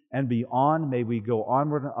meeting and beyond. May we go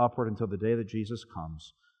onward and upward until the day that Jesus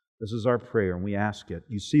comes. This is our prayer, and we ask it.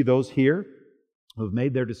 You see those here who have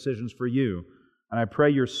made their decisions for you. And I pray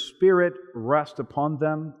your Spirit rest upon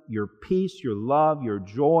them, your peace, your love, your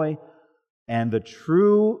joy, and the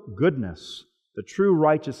true goodness, the true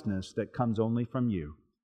righteousness that comes only from you.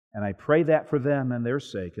 And I pray that for them and their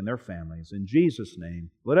sake and their families. In Jesus' name,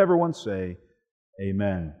 let everyone say,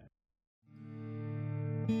 Amen.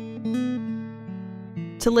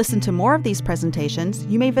 To listen to more of these presentations,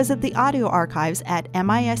 you may visit the audio archives at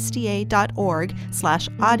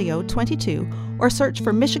misda.org/audio22 or search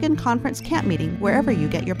for Michigan Conference Camp Meeting wherever you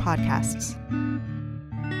get your podcasts.